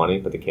raise money,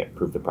 but they can't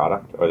prove the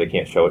product or they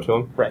can't show it to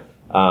them. Right.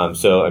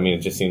 So I mean,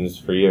 it just seems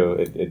for you,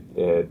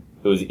 it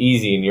was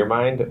easy in your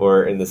mind,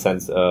 or in the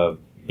sense of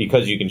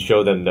because you can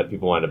show them that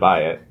people want to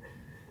buy it.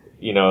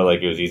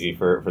 Like it was easy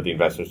for the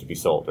investors to be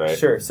sold, right?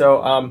 Sure.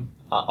 So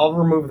I'll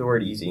remove the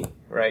word easy,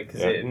 right?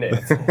 Because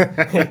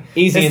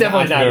easy. It's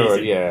definitely not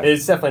easy. Yeah.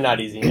 It's definitely not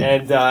easy.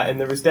 And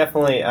there was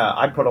definitely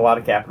I put a lot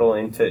of capital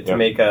into to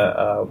make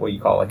a what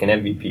you call like an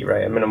MVP,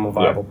 right? A minimum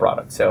viable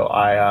product. So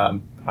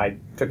I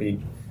took a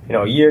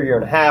year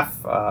and a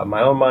half,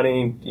 my own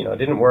money,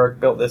 didn't work,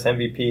 built this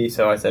MVP.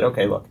 So I said,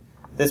 okay, look,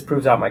 this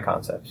proves out my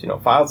concepts.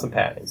 Filed some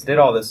patents, did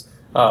all this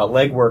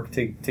legwork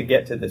to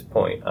get to this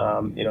point.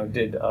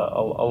 Did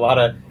a lot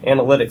of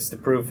analytics to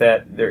prove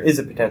that there is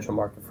a potential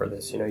market for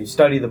this. You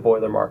study the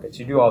boiler markets,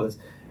 you do all this,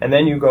 and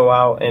then you go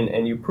out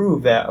and you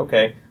prove that,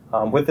 okay,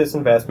 with this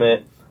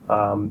investment,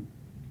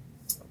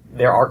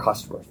 there are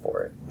customers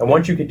for it. And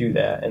once you could do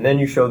that, and then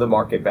you show the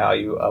market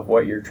value of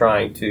what you're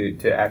trying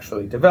to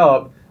actually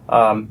develop,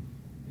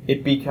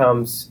 it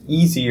becomes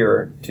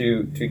easier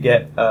to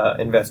get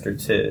an investor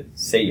to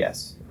say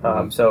yes.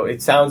 So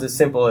it sounds as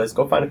simple as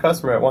go find a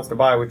customer that wants to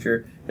buy what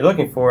you're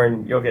looking for,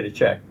 and you'll get a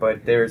check.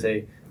 But there's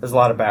a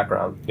lot of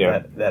background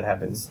that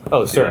happens.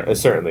 Oh,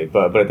 certainly.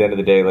 But at the end of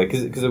the day, like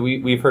because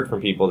we've heard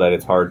from people that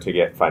it's hard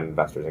to find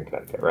investors in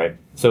Connecticut, right?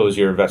 So is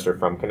your investor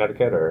from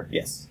Connecticut, or?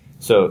 Yes.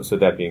 So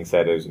that being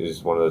said,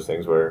 is one of those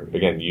things where,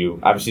 again, you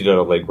obviously did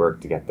a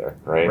legwork to get there,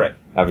 right? Right.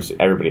 Obviously,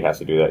 everybody has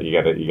to do that.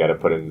 You got to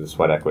put in the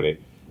sweat equity.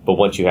 But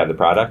once you have the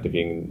product, if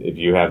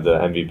you have the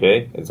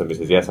MVP, and somebody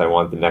says, yes, I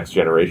want the next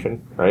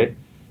generation, right?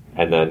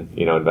 And then,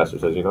 investor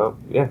says,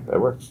 yeah, that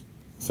works.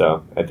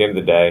 So at the end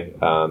of the day,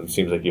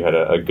 seems like you had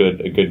a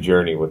good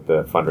journey with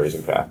the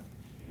fundraising path.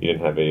 You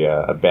didn't have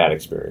a bad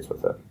experience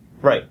with it.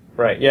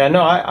 Right. Yeah,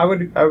 no, I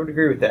would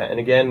agree with that. And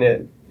again,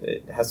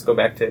 it has to go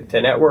back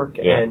to network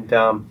and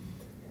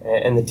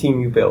the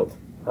team you build.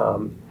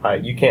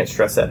 You can't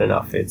stress that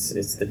enough.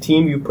 It's the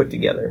team you put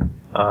together.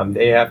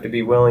 They have to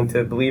be willing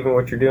to believe in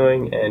what you're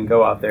doing and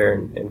go out there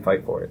and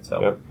fight for it. So,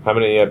 yep. How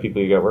many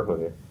people you got working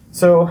with you?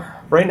 So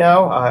right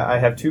now, I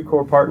have 2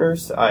 core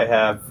partners. I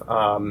have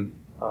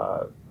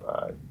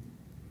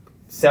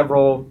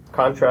several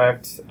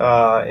contract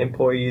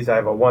employees. I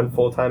have one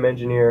full-time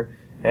engineer,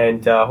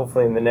 and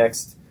hopefully in the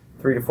next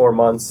 3 to 4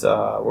 months,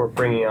 we're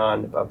bringing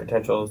on a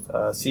potential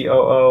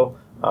COO,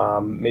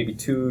 maybe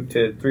 2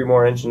 to 3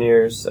 more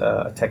engineers,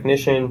 a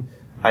technician.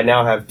 I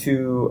now have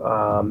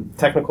 2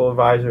 technical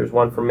advisors,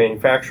 one for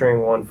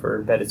manufacturing, one for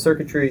embedded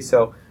circuitry.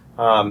 So,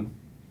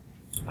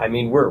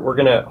 we're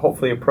going to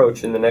hopefully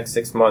approach in the next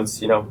 6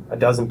 months, a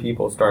dozen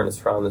people starting to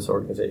surround this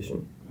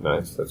organization.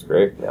 Nice, that's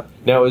great. Yeah.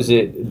 Now, is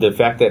it the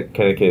fact that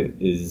Connecticut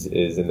is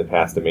in the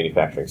past a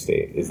manufacturing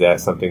state? Is that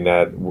something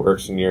that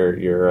works in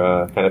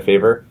your kind of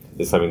favor?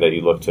 is something that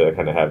you look to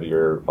kind of have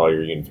all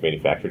your units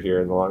manufactured here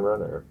in the long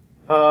run, or?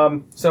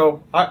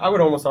 So I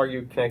would almost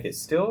argue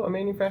Connecticut's still a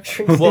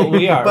manufacturing state. Well,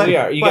 we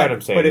are. You got what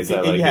I'm saying. But if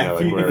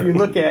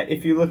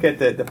you look at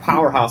the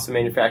powerhouse of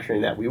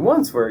manufacturing that we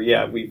once were,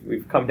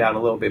 we've come down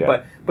a little bit.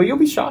 Yeah. But you'll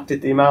be shocked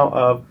at the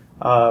amount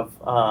of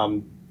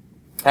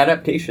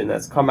adaptation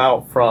that's come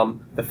out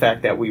from the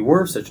fact that we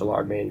were such a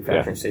large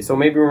manufacturing state. So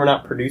maybe we're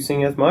not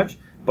producing as much,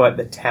 but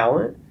the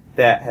talent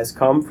that has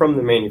come from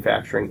the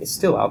manufacturing is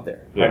still out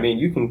there. Yeah. I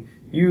mean,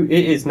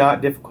 it is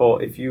not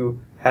difficult if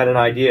you had an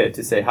idea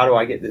to say, how do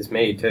I get this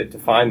made, to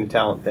find the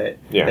talent that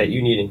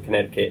you need in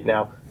Connecticut.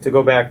 Now, to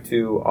go back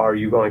to, are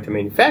you going to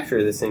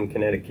manufacture this in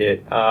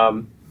Connecticut?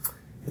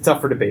 It's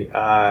up for debate.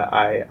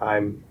 I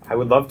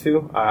would love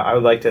to. I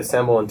would like to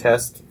assemble and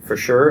test for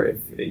sure. If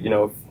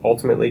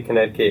ultimately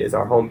Connecticut is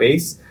our home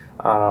base.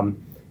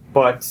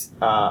 But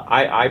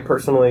I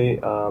personally,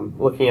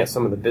 looking at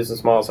some of the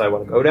business models I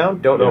want to go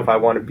down, don't know if I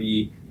want to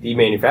be the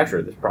manufacturer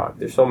of this product.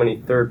 There's so many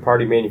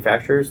third-party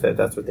manufacturers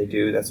that's what they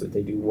do. That's what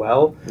they do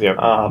well.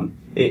 Yeah.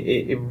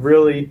 It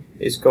really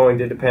is going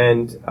to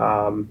depend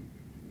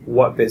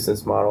what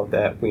business model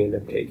that we end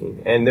up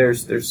taking. And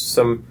there's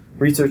some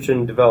research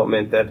and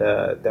development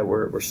that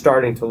we're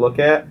starting to look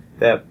at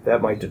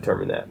that might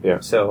determine that. Yeah.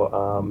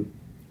 So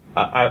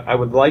I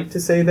would like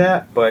to say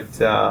that,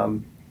 but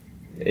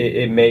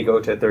it may go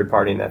to a third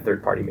party, and that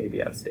third party may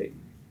be out of state.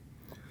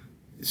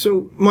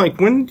 So, Mike,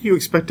 when do you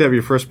expect to have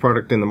your first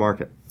product in the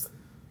market?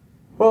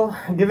 Well,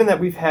 given that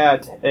we've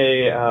had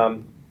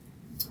an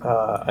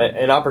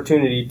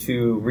opportunity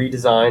to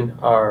redesign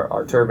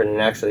our turbine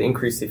and actually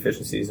increase the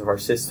efficiencies of our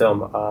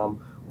system,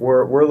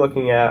 we're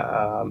looking at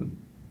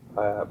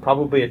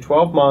probably a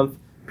 12-month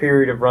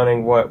period of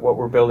running what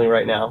we're building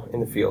right now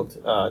in the field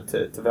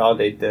to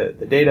validate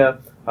the data.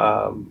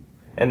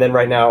 And then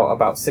right now,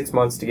 about 6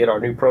 months to get our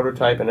new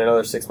prototype and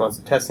another 6 months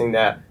of testing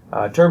that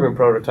turbine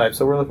prototype.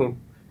 So we're looking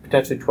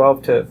potentially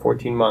 12 to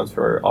 14 months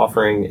for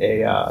offering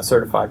a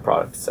certified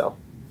product to sell.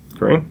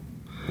 Great.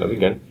 That'd be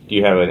good. Do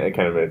you have a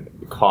kind of a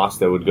cost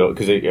that would go,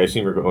 because I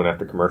assume you're going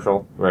after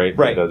commercial, right?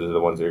 Right. Those are the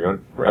ones that you're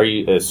going. Right. Are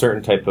you a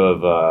certain type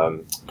of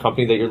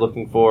company that you're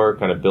looking for,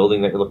 kind of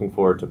building that you're looking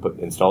for to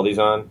install these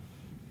on?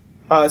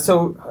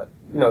 The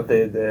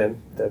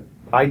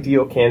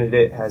ideal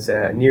candidate has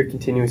a near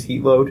continuous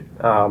heat load,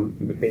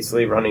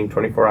 basically running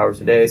 24 hours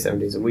a day, 7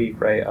 days a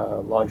week, right?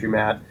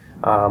 Laundromat,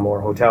 or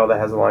a hotel that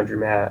has a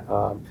laundromat,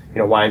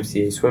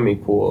 YMCA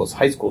swimming pools,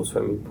 high school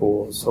swimming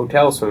pools,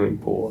 hotel swimming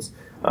pools,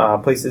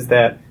 places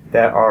that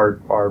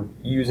are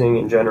using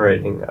and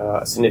generating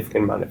a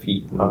significant amount of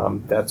heat.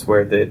 That's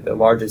where the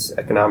largest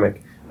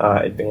economic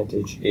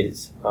advantage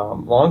is.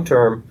 Long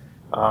term,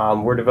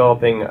 we're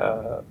developing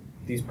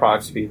these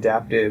products to be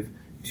adaptive,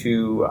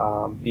 to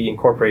be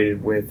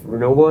incorporated with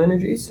renewable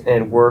energies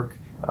and work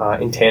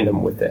in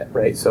tandem with that,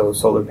 right? So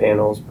solar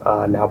panels,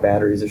 now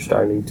batteries are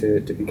starting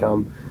to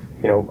become,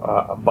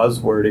 a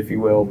buzzword, if you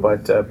will,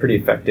 but pretty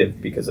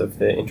effective because of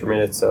the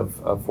intermittence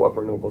of what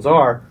renewables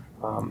are.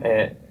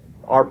 And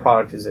our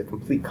product is a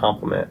complete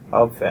complement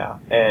of that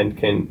and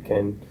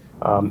can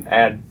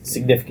add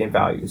significant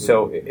value.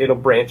 So it'll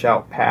branch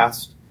out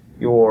past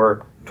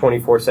your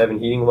 24/7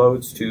 heating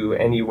loads to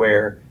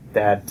anywhere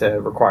that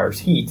requires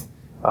heat.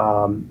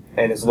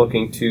 And is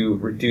looking to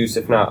reduce,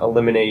 if not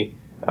eliminate,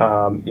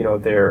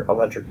 their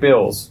electric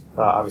bills.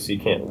 Obviously,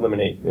 you can't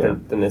eliminate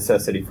the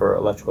necessity for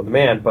electrical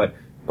demand, but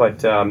we're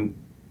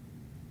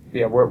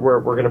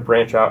going to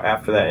branch out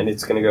after that, and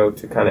it's going to go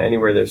to kind of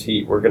anywhere there's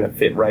heat. We're going to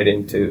fit right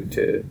into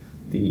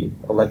the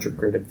electric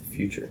grid of the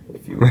future,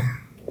 if you will.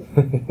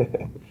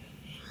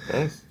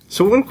 Nice.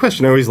 So one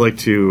question I always like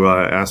to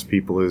ask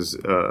people is,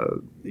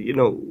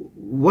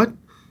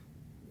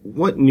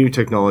 what new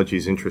technology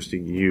is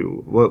interesting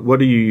you?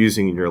 What are you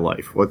using in your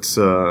life? What's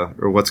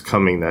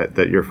coming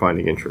that you're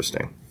finding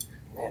interesting?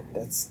 Man,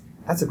 that's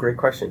a great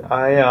question.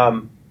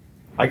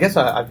 I guess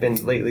I've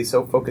been lately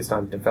so focused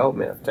on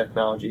development of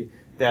technology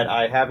that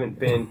I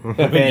haven't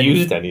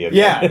used any of it.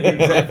 Yeah,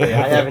 exactly.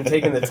 I haven't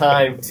taken the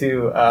time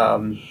to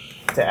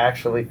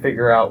actually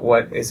figure out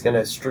what is going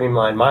to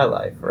streamline my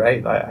life,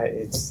 right?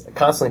 It's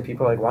constantly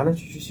people are like, why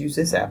don't you just use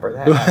this app or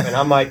that app? And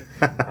I'm like,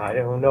 I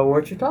don't know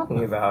what you're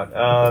talking about.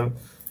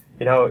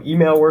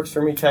 Email works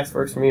for me, text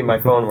works for me, my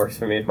phone works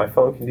for me. If my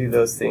phone can do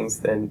those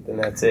things, then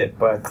that's it.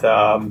 But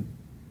I'd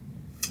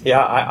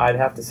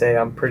have to say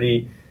I'm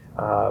pretty.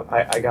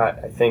 I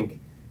got, I think,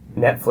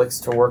 Netflix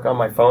to work on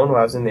my phone while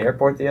I was in the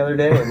airport the other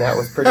day, and that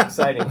was pretty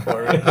exciting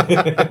for me.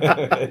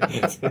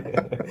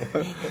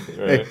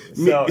 Right.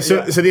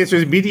 So the answer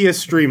is media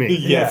streaming.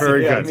 Yes,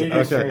 very good.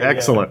 Okay, streaming,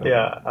 excellent.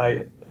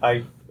 Yeah,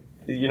 I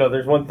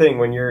there's one thing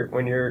when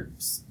you're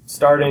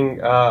starting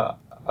a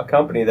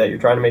company that you're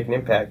trying to make an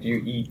impact,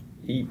 you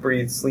eat,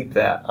 breathe, sleep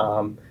that,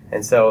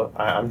 and so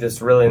I'm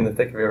just really in the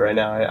thick of it right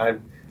now. I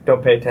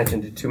don't pay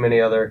attention to too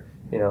many other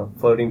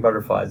floating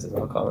butterflies, as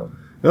I'll call them.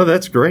 No,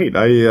 that's great.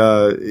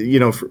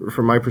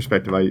 From my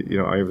perspective, I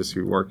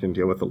obviously work and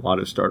deal with a lot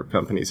of startup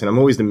companies, and I'm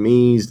always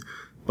amazed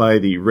by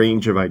the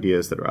range of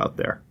ideas that are out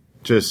there.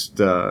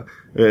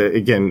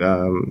 again,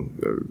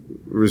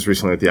 was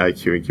recently at the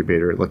IQ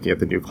incubator looking at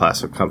the new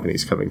class of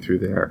companies coming through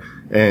there,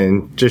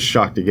 and just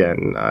shocked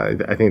again.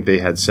 I think they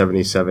had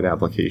 77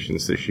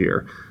 applications this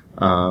year,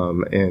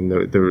 and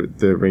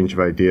the range of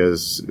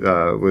ideas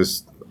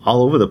was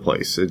all over the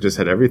place. It just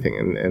had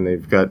everything, and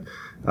they've got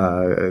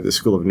the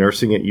School of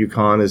Nursing at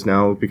UConn is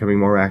now becoming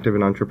more active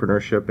in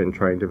entrepreneurship and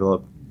trying to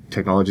develop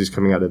technologies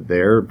coming out of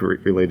there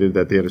related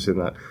that they understand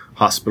that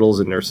hospitals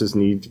and nurses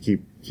need to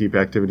keep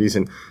activities,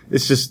 and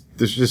there's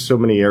just so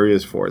many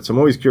areas for it. So I'm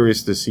always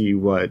curious to see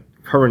what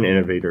current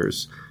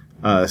innovators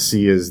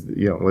see as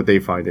what they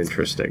find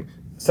interesting.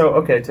 So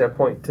okay, to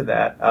point to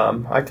that,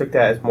 I took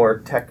that as more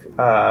tech,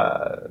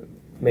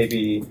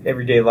 maybe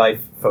everyday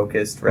life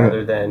focused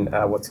rather than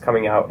what's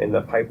coming out in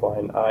the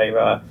pipeline.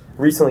 I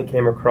recently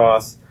came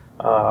across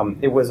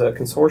it was a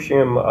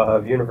consortium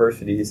of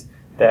universities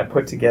that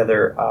put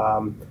together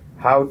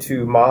how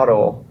to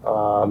model,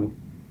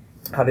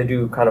 how to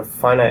do kind of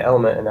finite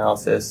element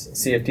analysis,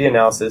 CFD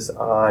analysis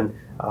on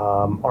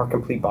our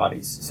complete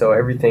bodies. So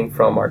everything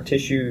from our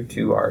tissue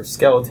to our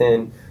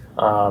skeleton,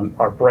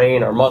 our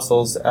brain, our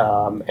muscles,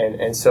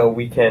 and so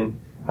we can.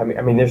 I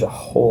mean, there's a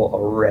whole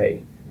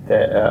array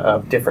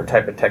of different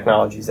type of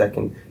technologies that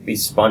can be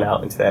spun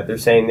out into that. They're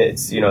saying that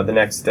it's the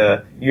next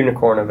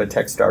unicorn of a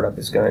tech startup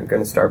is going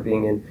to start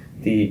being in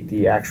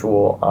the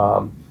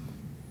actual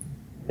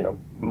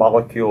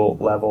molecule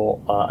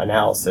level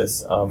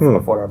analysis of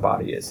what our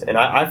body is, and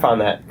I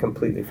found that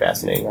completely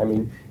fascinating. I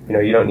mean,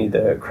 you don't need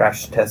the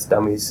crash test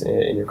dummies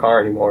in your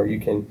car anymore. You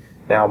can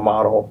now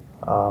model.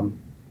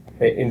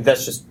 And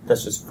that's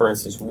just for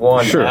instance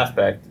one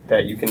aspect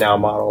that you can now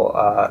model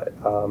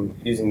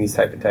using these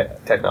type of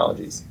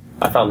technologies.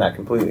 I found that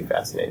completely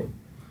fascinating.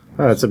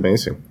 Oh, that's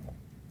amazing.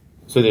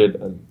 So they're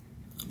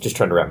just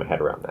trying to wrap my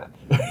head around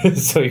that.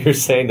 So you're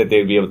saying that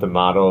they'd be able to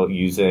model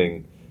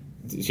using.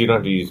 So you don't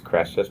have to use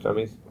crash test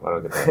dummies? I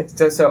don't get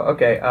that. so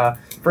okay.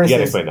 For instance, you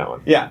gotta explain that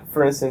one. Yeah.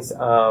 For instance,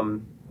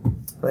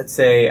 let's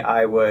say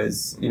I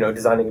was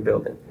designing a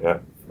building. Yeah.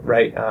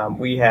 Right.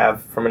 We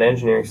have, from an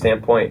engineering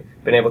standpoint,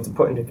 been able to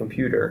put into a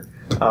computer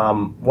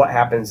what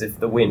happens if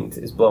the wind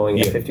is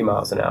blowing at 50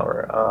 miles an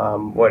hour.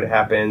 What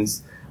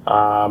happens,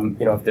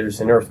 if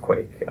there's an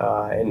earthquake.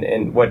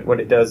 And what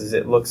it does is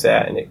it looks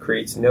at and it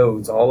creates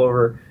nodes all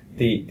over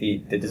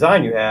the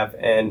design you have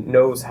and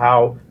knows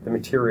how the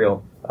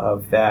material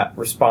of that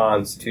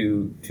responds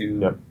to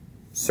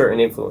certain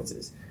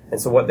influences. And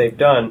so what they've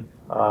done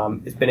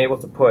is been able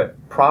to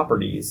put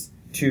properties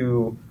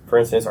to, for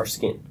instance, our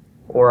skin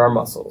or our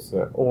muscles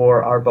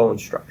or our bone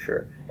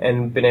structure,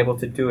 and been able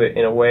to do it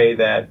in a way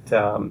that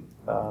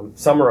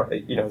it's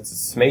a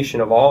summation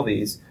of all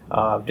these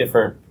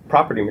different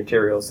property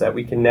materials that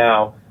we can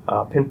now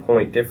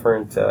pinpoint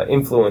different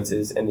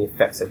influences and the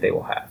effects that they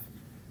will have.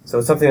 So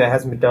it's something that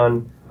hasn't been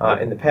done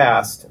in the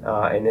past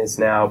and is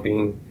now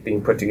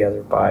being put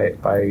together by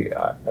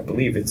I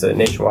believe it's a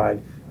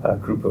nationwide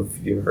group of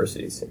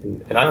universities,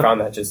 and I found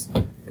that just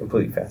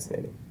completely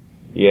fascinating.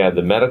 Yeah,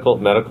 the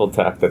medical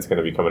tech that's going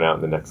to be coming out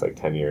in the next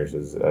 10 years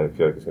is, I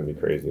feel like it's going to be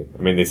crazy.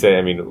 I mean, they say,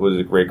 was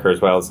it Ray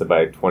Kurzweil said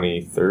by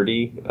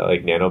 2030,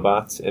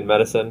 nanobots in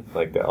medicine,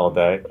 all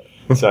day.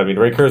 So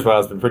Ray Kurzweil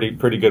has been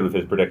pretty good with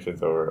his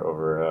predictions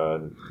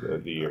over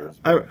the years.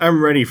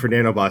 I'm ready for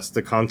nanobots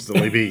to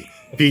constantly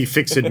be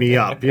fixing me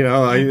up.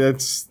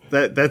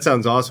 That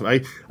sounds awesome.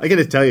 I got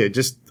to tell you,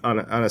 just on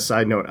a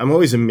side note, I'm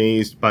always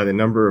amazed by the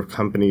number of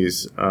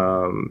companies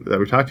that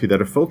we talk to that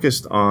are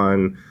focused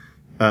on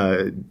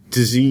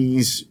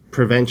disease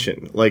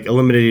prevention, like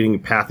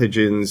eliminating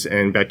pathogens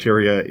and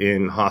bacteria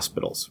in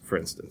hospitals, for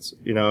instance,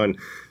 and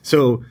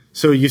so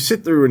you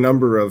sit through a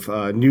number of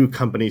new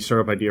company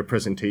startup idea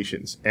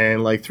presentations,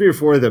 and 3 or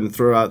 4 of them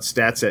throw out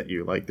stats at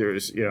you,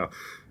 there's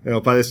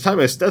by this time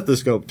a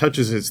stethoscope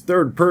touches its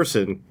third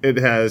person, it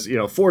has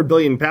 4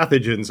 billion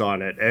pathogens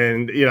on it,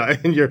 and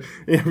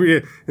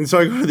and so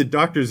I go to the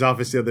doctor's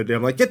office the other day.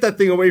 I'm like, get that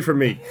thing away from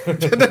me.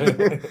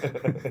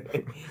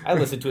 I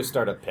listened to a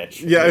startup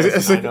pitch. Yeah,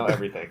 I know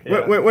everything.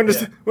 When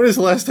is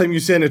the last time you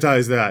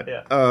sanitized that?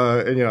 Yeah.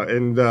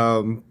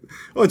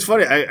 It's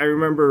funny. I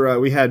remember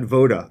we had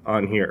Voda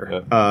on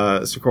here,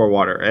 Socorro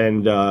Water,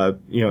 and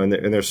and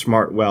their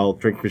Smart Well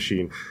drink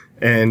machine,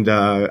 and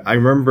I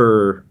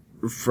remember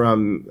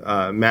from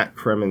Matt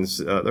Kremens,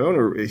 the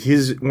owner,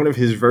 one of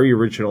his very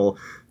original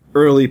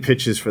early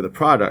pitches for the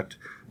product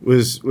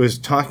was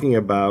talking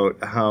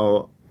about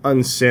how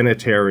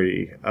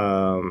unsanitary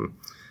I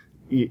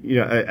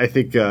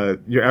think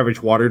your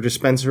average water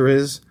dispenser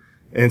is,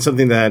 and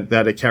something that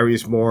it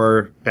carries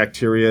more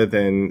bacteria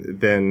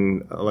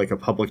than a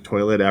public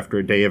toilet after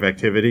a day of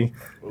activity.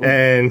 Ooh.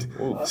 And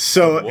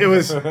so it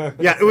was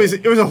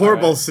a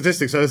horrible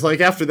statistic. So I was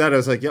after that I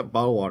was yep,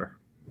 bottled water.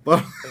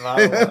 That's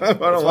why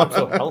I'm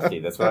so healthy.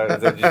 That's why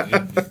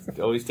I'm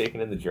always taking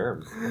in the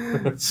germs.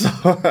 So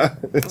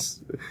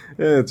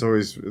it's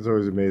always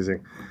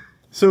amazing.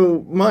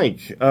 So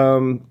Mike,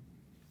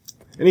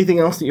 anything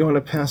else that you want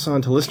to pass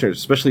on to listeners,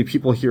 especially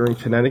people here in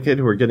Connecticut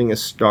who are getting a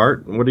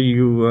start? What do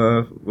you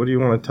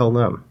want to tell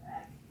them?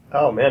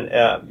 Oh man,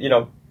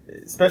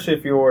 especially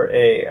if you're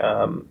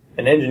an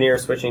engineer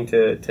switching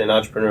to an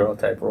entrepreneurial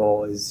type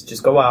role, is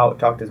just go out,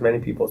 talk to as many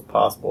people as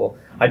possible.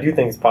 I do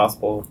think it's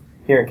possible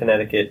here in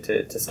Connecticut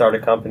to start a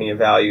company of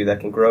value that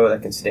can grow,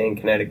 that can stay in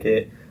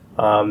Connecticut.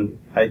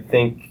 I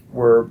think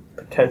we're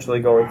potentially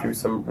going through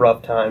some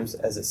rough times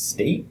as a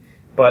state,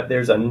 but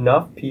there's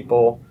enough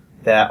people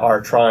that are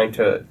trying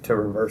to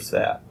reverse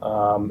that.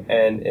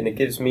 And it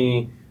gives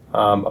me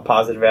a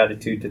positive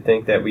attitude to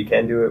think that we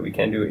can do it. We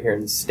can do it here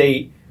in the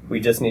state. We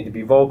just need to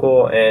be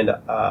vocal, and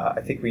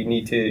I think we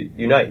need to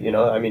unite.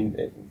 I mean,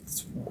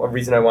 it's a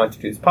reason I wanted to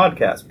do this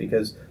podcast,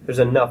 because there's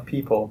enough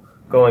people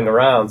going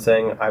around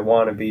saying, I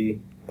want to be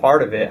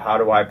part of it. How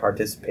do I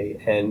participate?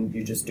 And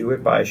you just do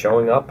it by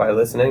showing up, by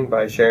listening,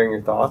 by sharing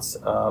your thoughts.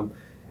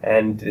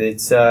 And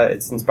it's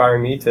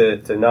inspiring me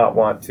to not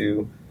want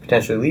to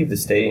potentially leave the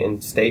state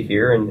and stay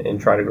here and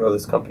try to grow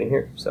this company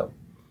here. So,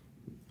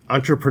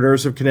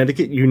 Entrepreneurs of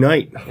Connecticut,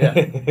 unite. Yeah,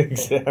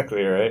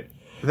 exactly right.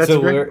 That's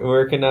so great.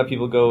 where can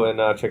people go and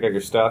check out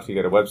your stuff? You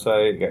got a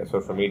website, you got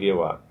social media,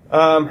 what?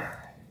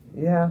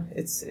 Yeah,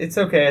 it's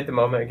okay at the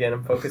moment. Again,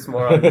 I'm focused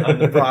more on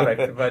the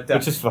product, but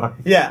which is fine.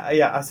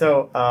 Yeah.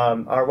 So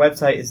our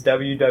website is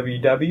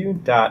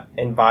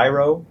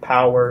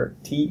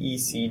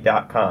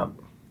www.enviropowertec.com.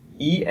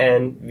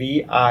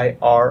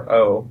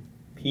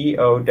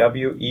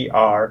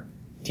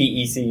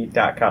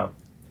 ENVIROPOWERTEC.com.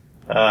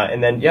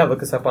 And then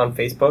look us up on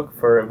Facebook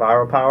for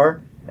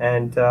EnviroPower.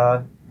 And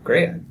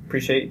great, I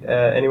appreciate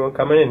anyone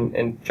coming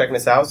and checking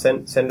us out.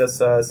 Send us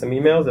some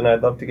emails, and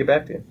I'd love to get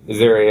back to you. Is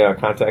there a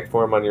contact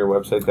form on your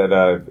website that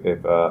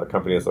if a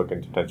company is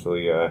looking to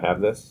potentially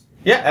have this?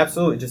 Yeah,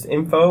 absolutely. Just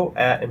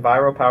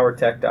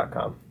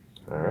info@enviropowertech.com.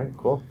 All right,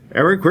 cool.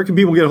 Eric, where can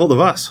people get a hold of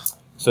us?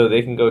 So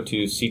they can go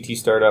to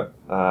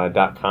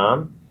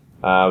ctstartup.com.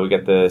 We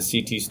got the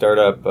CT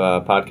Startup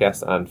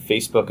podcast on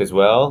Facebook as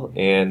well,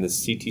 and the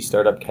CT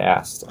Startup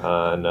Cast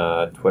on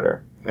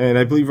Twitter. And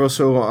I believe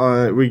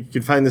also we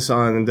can find this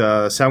on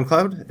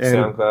SoundCloud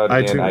and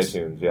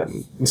iTunes, yes.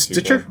 And Yes,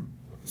 Stitcher?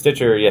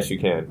 Stitcher, yes, you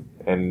can.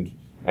 And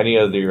any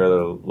of your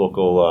other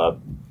local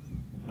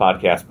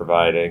podcast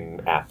providing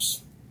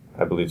apps,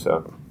 I believe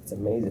so. It's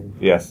amazing.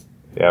 Yes.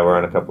 Yeah, we're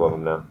on a couple of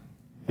them now.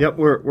 Yep,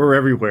 we're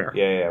everywhere.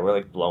 Yeah, we're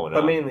like blowing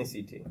But up. mainly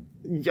CT.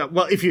 Yeah,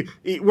 well,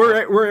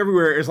 we're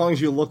everywhere as long as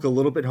you look a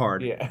little bit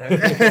hard. Yeah.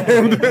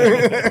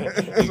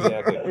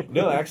 Exactly.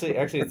 No, actually,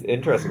 it's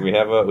interesting. We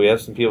have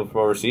some people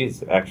from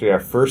overseas. Actually, our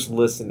first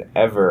listen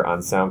ever on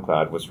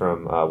SoundCloud was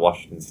from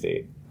Washington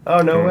State.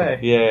 Oh, no way.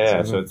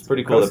 Yeah. So it's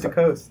pretty cool. Coast to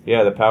coast.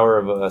 Yeah, the power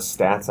of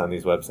stats on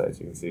these websites.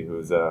 You can see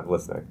who's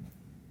listening.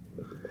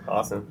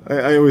 Awesome.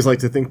 I always like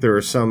to think there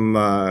are some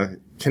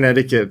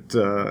Connecticut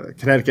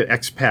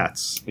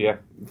expats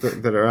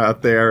that are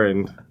out there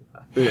and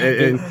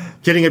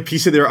getting a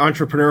piece of their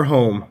entrepreneur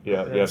home.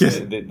 Yeah. They're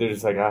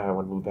just like, I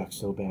want to move back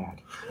so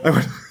bad.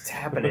 It's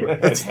happening.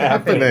 It's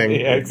happening.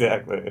 Yeah,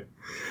 exactly.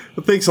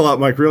 Well, thanks a lot,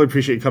 Mike. Really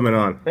appreciate you coming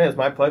on. Yeah, it's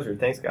my pleasure.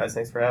 Thanks, guys.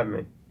 Thanks for having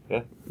me.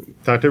 Yeah.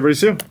 Talk to everybody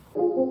soon.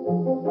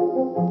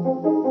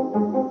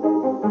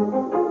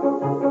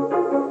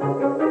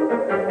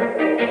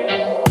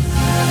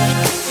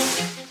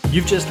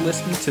 You've just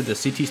listened to the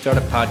CT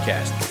Startup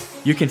Podcast.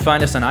 You can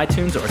find us on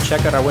iTunes or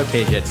check out our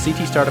webpage at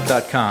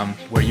ctstartup.com,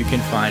 where you can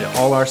find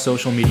all our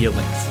social media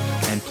links.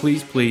 And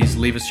please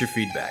leave us your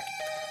feedback.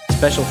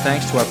 Special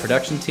thanks to our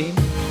production team,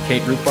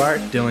 Kate Rupart,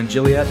 Dylan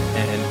Gilliatt,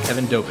 and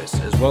Evan Dobis,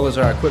 as well as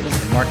our equipment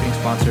and marketing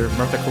sponsor,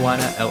 Murtha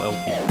Kalina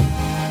LLP.